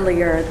said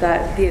earlier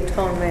that the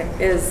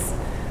atonement is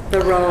the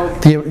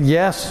robe.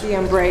 Yes. The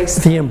embrace.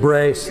 The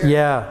embrace.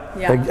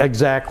 Yeah.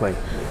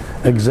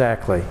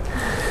 Exactly.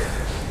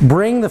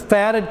 Bring the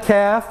fatted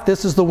calf.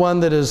 This is the one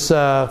that is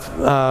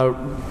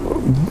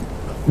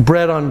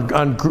bred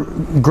on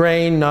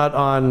grain, not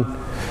on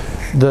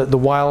the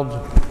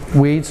wild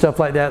weed, stuff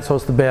like that, so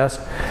it's the best.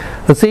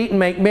 Let's eat and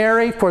make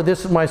merry, for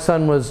this my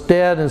son was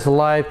dead and is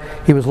alive.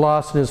 He was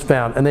lost and is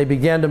found. And they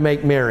began to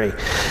make merry.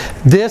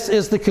 This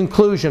is the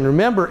conclusion.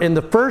 Remember, in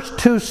the first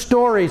two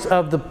stories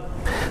of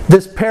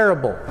this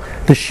parable,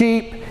 the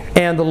sheep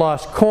and the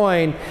lost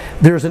coin,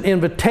 there's an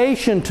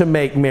invitation to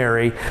make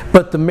merry,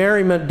 but the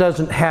merriment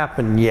doesn't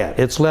happen yet.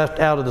 It's left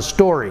out of the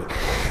story.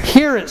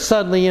 Here it's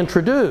suddenly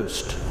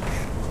introduced.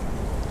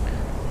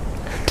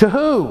 To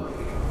who?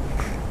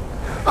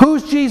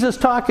 Who's Jesus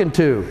talking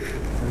to?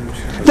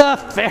 The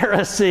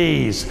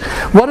Pharisees.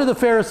 What are the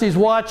Pharisees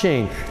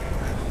watching?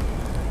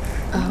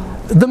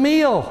 The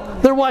meal.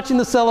 They're watching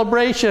the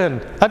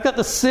celebration. I've got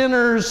the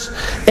sinners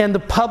and the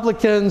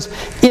publicans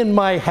in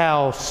my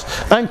house.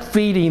 I'm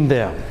feeding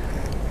them.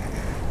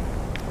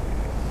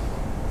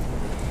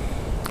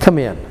 Come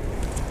in.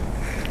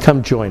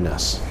 Come join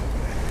us.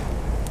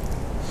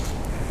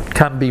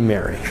 Come be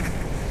merry.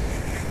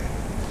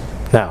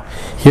 Now,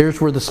 here's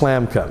where the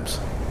slam comes.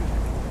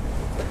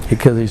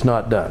 Because he's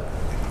not done.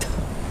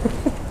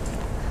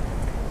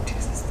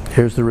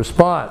 Here's the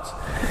response.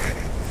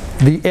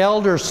 The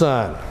elder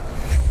son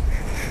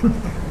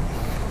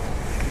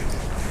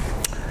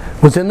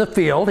was in the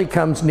field. He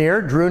comes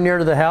near, drew near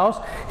to the house.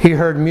 He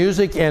heard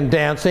music and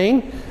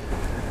dancing.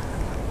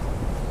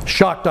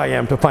 Shocked I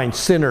am to find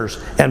sinners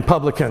and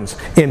publicans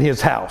in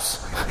his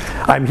house.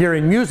 I'm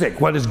hearing music.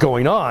 What is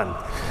going on?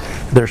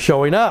 They're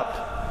showing up.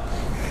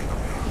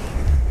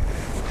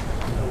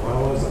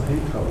 Why wasn't he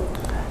told?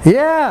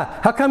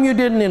 Yeah. How come you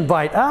didn't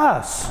invite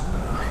us?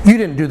 You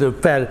didn't do the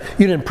fat.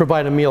 You didn't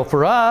provide a meal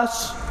for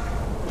us.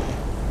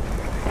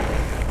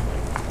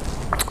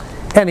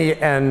 And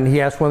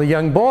he asked one of the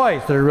young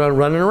boys that are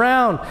running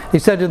around. He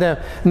said to them,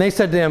 and they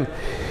said to him,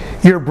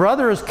 "Your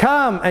brother has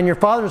come, and your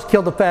father has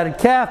killed the fatted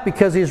calf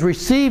because he's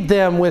received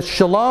them with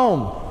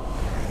shalom.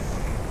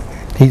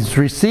 He's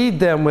received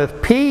them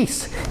with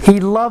peace. He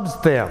loves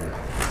them.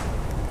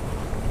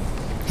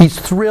 He's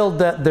thrilled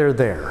that they're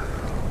there."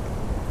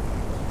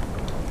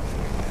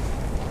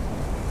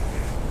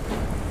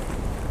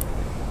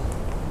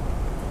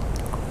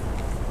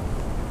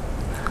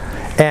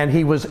 And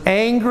he was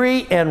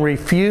angry and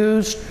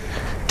refused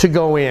to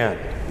go in.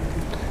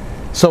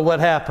 So what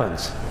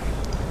happens?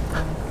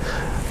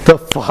 The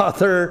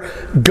father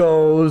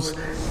goes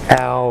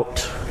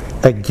out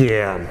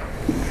again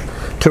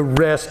to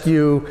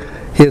rescue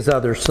his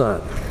other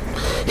son.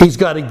 He's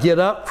got to get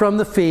up from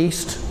the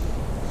feast.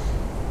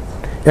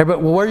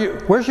 Everybody, well,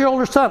 where's your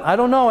older son? I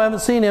don't know. I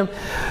haven't seen him.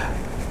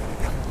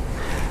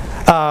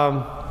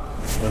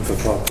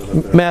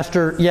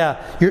 Master, yeah,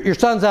 your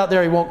son's out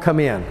there. He won't come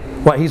in.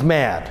 What? He's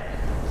mad.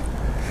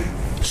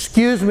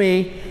 Excuse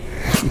me.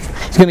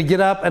 He's going to get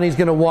up and he's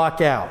going to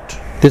walk out.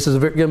 This is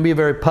going to be a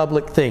very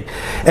public thing.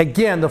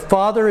 Again, the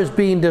father is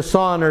being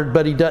dishonored,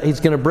 but he's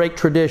going to break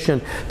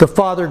tradition. The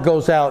father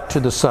goes out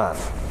to the son.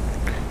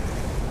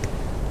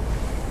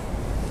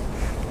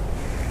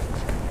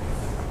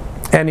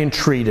 And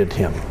entreated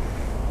him.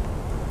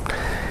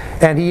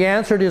 And he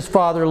answered his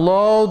father,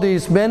 "Lo,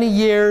 these many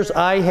years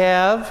I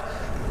have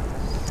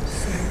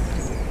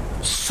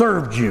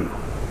served you."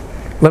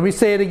 Let me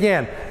say it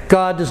again.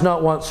 God does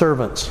not want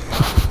servants.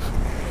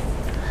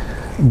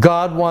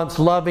 God wants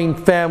loving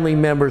family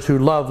members who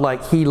love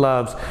like He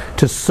loves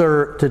to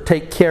serve, to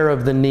take care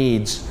of the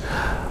needs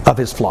of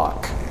His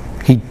flock.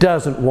 He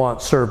doesn't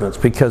want servants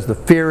because the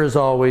fear is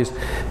always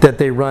that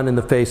they run in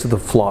the face of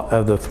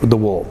the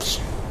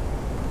wolves.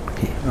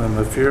 And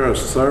if you're a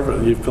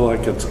servant, you feel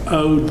like it's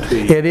owed to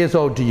you. It is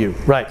owed to you,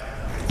 right?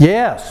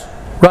 Yes,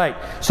 right.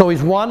 So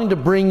He's wanting to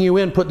bring you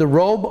in, put the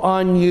robe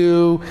on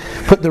you,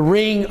 put the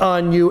ring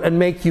on you, and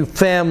make you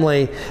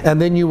family,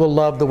 and then you will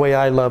love the way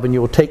I love, and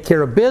you will take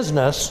care of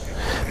business,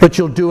 but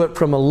you'll do it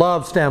from a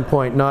love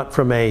standpoint, not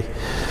from a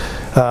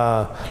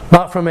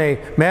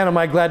man, am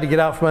I glad to get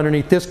out from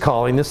underneath this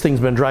calling. This thing's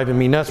been driving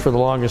me nuts for the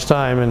longest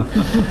time, and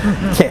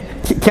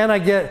can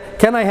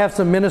I have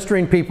some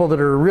ministering people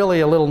that are really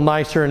a little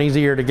nicer and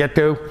easier to get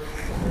to?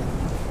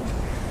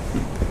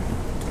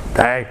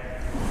 Hey.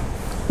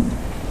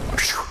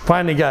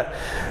 Finally got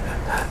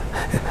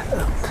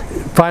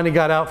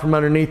out from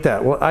underneath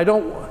that. Well,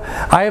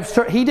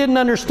 he didn't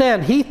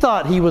understand. He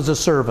thought he was a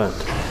servant,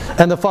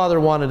 and the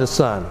father wanted a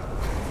son.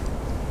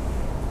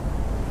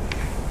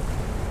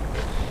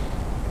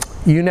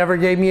 You never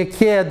gave me a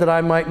kid that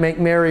I might make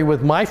merry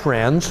with my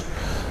friends.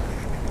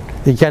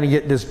 You kind of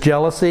get this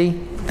jealousy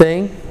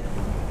thing.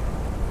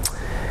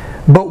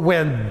 But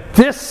when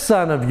this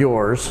son of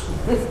yours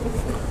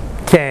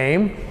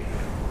came,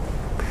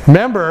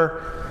 remember,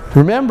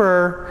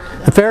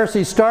 the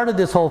Pharisees started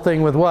this whole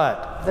thing with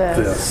what?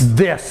 This.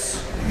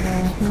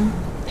 Mm-hmm.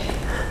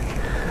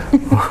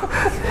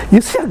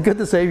 You see how good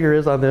the Savior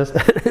is on this?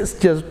 It's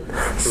just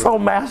so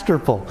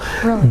masterful.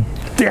 Really?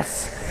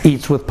 This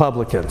eats with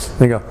publicans.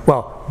 They go,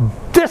 well,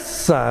 this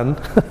son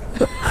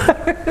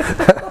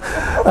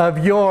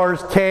of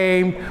yours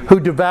came who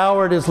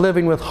devoured his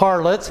living with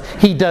harlots.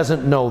 He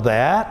doesn't know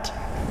that.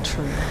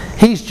 True.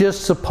 He's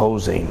just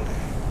supposing.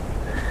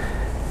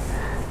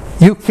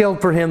 You killed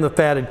for him the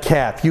fatted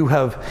calf.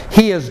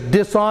 He has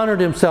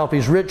dishonored himself.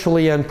 He's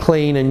ritually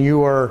unclean, and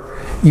you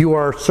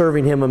are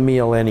serving him a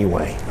meal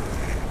anyway.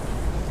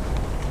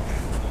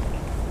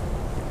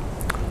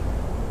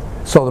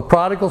 So the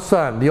prodigal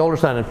son, the older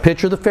son, and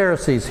picture the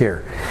Pharisees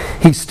here.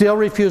 He's still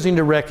refusing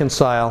to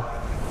reconcile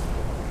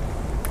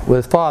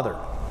with Father.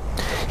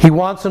 He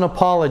wants an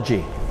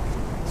apology.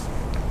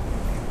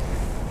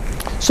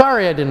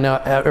 Sorry I didn't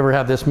ever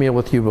have this meal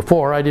with you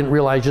before. I didn't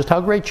realize just how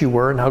great you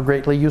were and how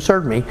greatly you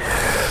served me.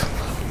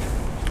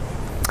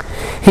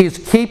 He's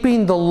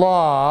keeping the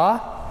law,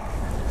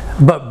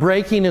 but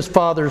breaking his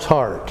father's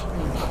heart.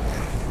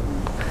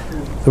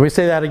 Let me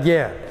say that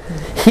again.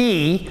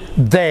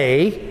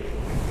 They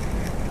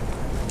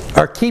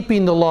are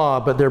keeping the law,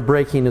 but they're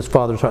breaking his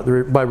father's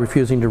heart by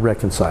refusing to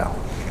reconcile.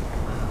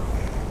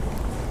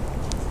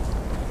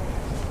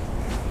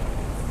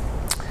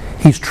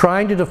 He's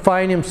trying to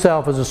define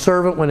himself as a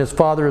servant when his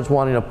father is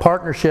wanting a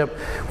partnership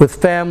with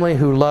family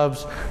who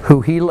loves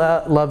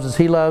as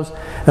he loves.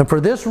 And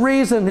for this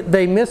reason,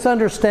 they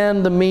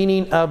misunderstand the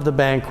meaning of the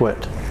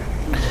banquet.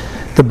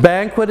 The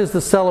banquet is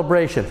the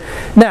celebration.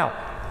 Now,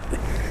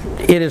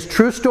 it is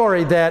true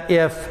story that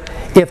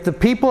if the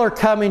people are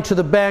coming to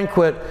the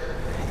banquet,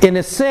 in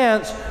a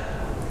sense,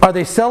 are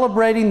they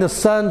celebrating the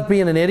son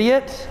being an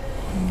idiot?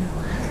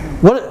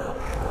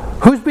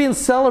 Who's being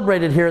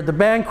celebrated here at the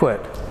banquet?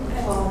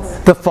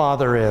 The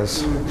Father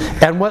is.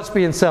 And what's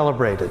being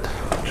celebrated?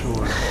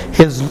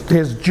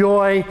 His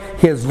joy,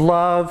 His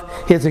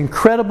love, His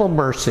incredible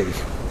mercy.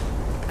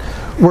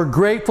 We're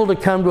grateful to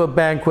come to a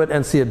banquet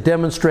and see a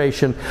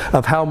demonstration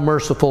of how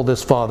merciful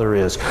this Father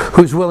is,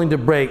 who's willing to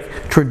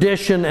break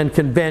tradition and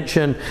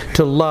convention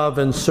to love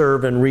and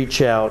serve and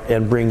reach out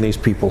and bring these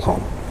people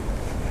home.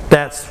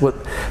 That's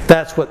what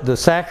the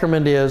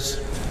sacrament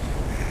is.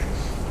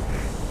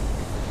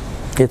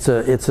 It's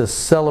a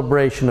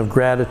celebration of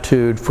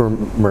gratitude for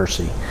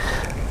mercy.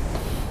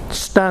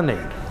 Stunning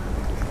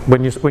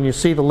when you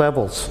see the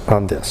levels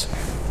on this.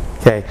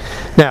 Okay,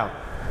 now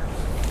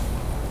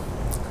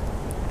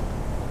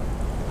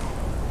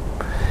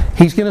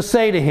he's going to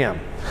say to him,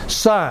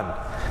 son.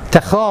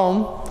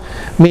 Techom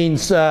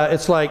means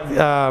it's like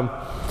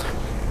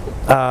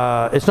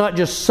it's not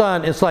just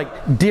son. It's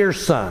like dear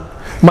son,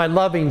 my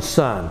loving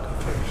son.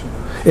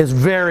 It's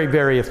very,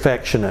 very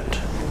affectionate.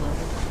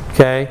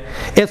 Okay,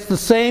 it's the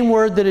same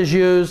word that is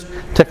used,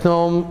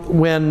 technom,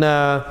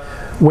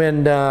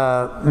 when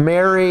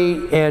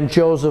Mary and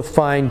Joseph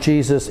find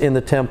Jesus in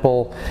the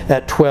temple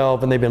at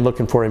 12, and they've been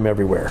looking for him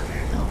everywhere.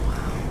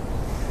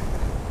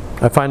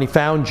 I finally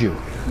found you.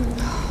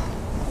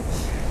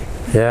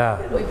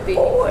 Yeah.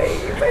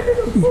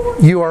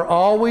 You are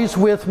always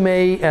with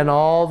me, and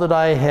all that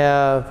I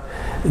have,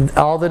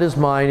 all that is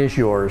mine is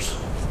yours.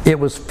 It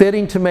was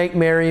fitting to make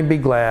merry and be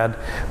glad,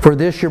 for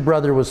this your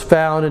brother was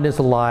found and is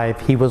alive.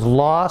 He was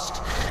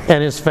lost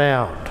and is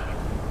found.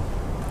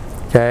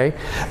 Okay?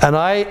 And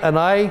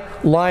I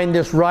line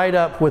this right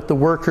up with the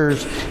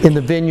workers in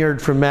the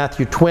vineyard from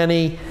Matthew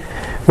 20,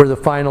 where the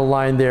final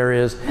line there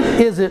is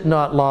it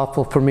not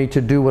lawful for me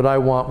to do what I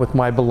want with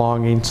my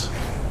belongings?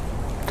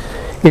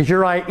 Is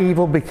your eye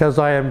evil because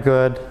I am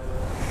good?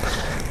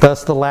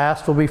 Thus the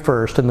last will be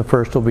first and the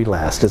first will be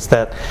last. It's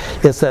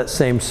that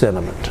same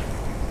sentiment.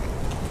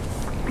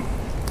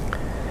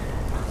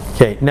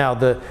 Okay, now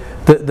the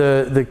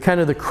kind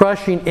of the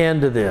crushing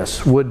end of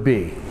this would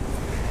be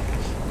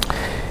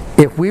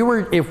if we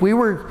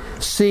were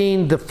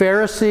seeing the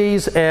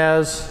Pharisees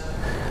as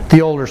the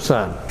older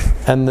son,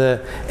 and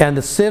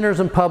the sinners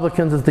and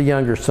publicans as the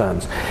younger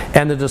sons,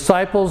 and the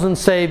disciples and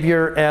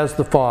Savior as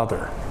the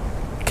Father.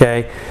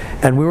 Okay?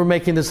 And we were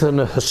making this in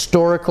a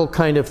historical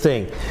kind of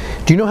thing.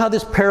 Do you know how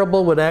this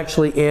parable would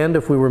actually end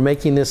if we were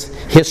making this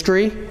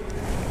history?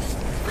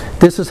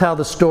 This is how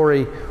the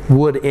story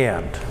would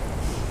end.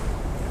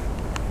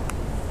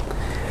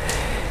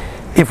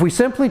 If we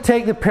simply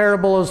take the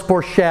parable as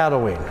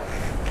foreshadowing,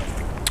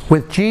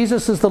 with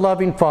Jesus as the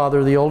loving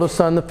Father, the oldest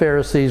son, the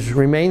Pharisees,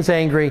 remains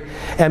angry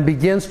and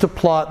begins to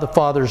plot the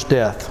Father's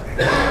death.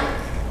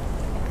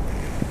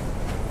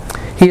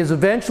 He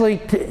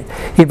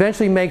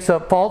eventually makes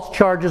up false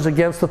charges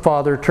against the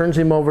Father, turns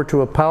him over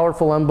to a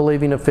powerful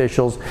unbelieving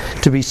officials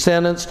to be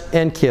sentenced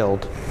and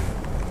killed.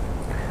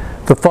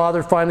 The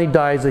Father finally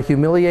dies a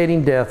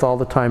humiliating death, all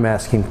the time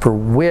asking, for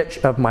which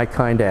of my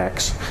kind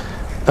acts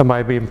am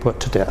I being put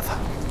to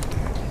death?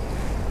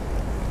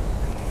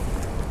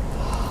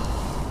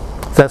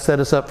 Does that set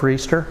us up for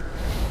Easter?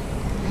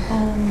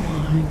 Oh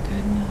my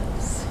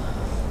goodness.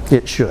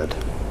 It should.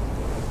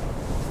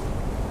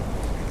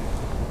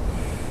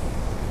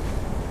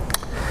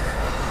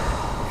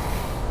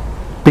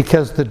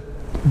 Because the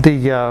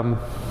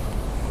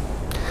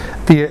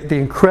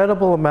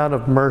incredible amount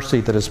of mercy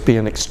that is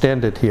being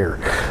extended here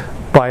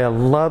by a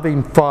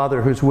loving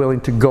Father who's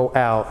willing to go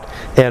out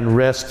and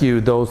rescue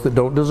those that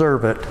don't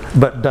deserve it,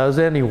 but does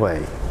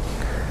anyway,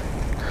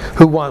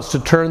 who wants to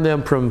turn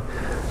them from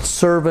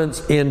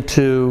servants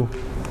into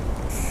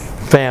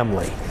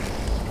family.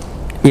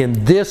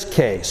 In this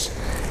case,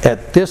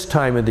 at this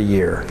time of the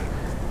year,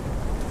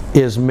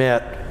 is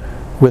met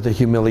with a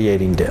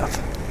humiliating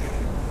death.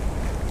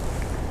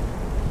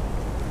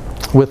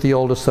 With the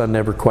oldest son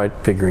never quite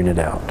figuring it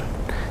out.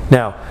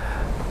 Now,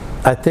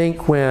 I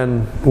think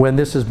when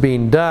this is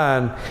being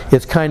done,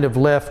 it's kind of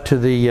left to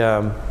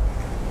the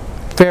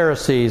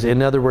Pharisees,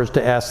 in other words,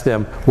 to ask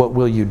them, what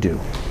will you do?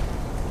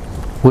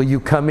 Will you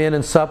come in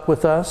and sup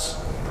with us,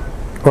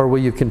 or will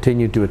you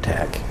continue to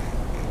attack?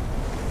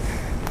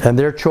 And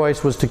their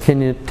choice was to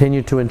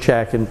continue to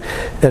attack and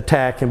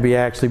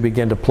actually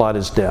begin to plot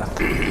his death,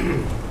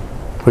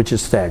 which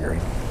is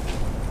staggering.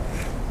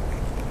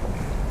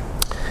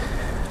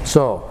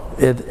 So,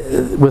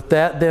 with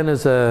that then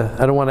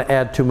I don't want to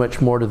add too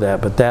much more to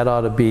that, but that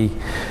ought to be,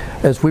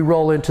 as we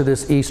roll into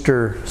this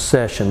Easter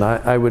session,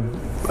 I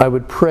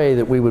would pray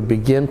that we would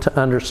begin to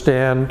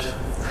understand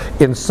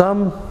in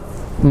some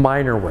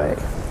minor way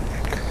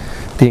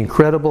the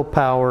incredible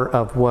power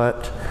of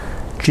what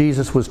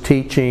Jesus was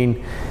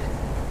teaching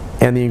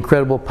and the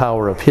incredible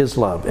power of His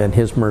love and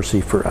His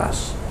mercy for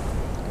us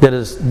that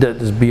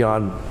is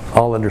beyond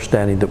all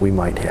understanding that we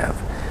might have.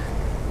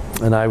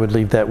 And I would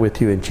leave that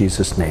with you in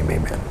Jesus' name,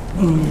 amen.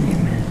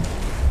 Amen.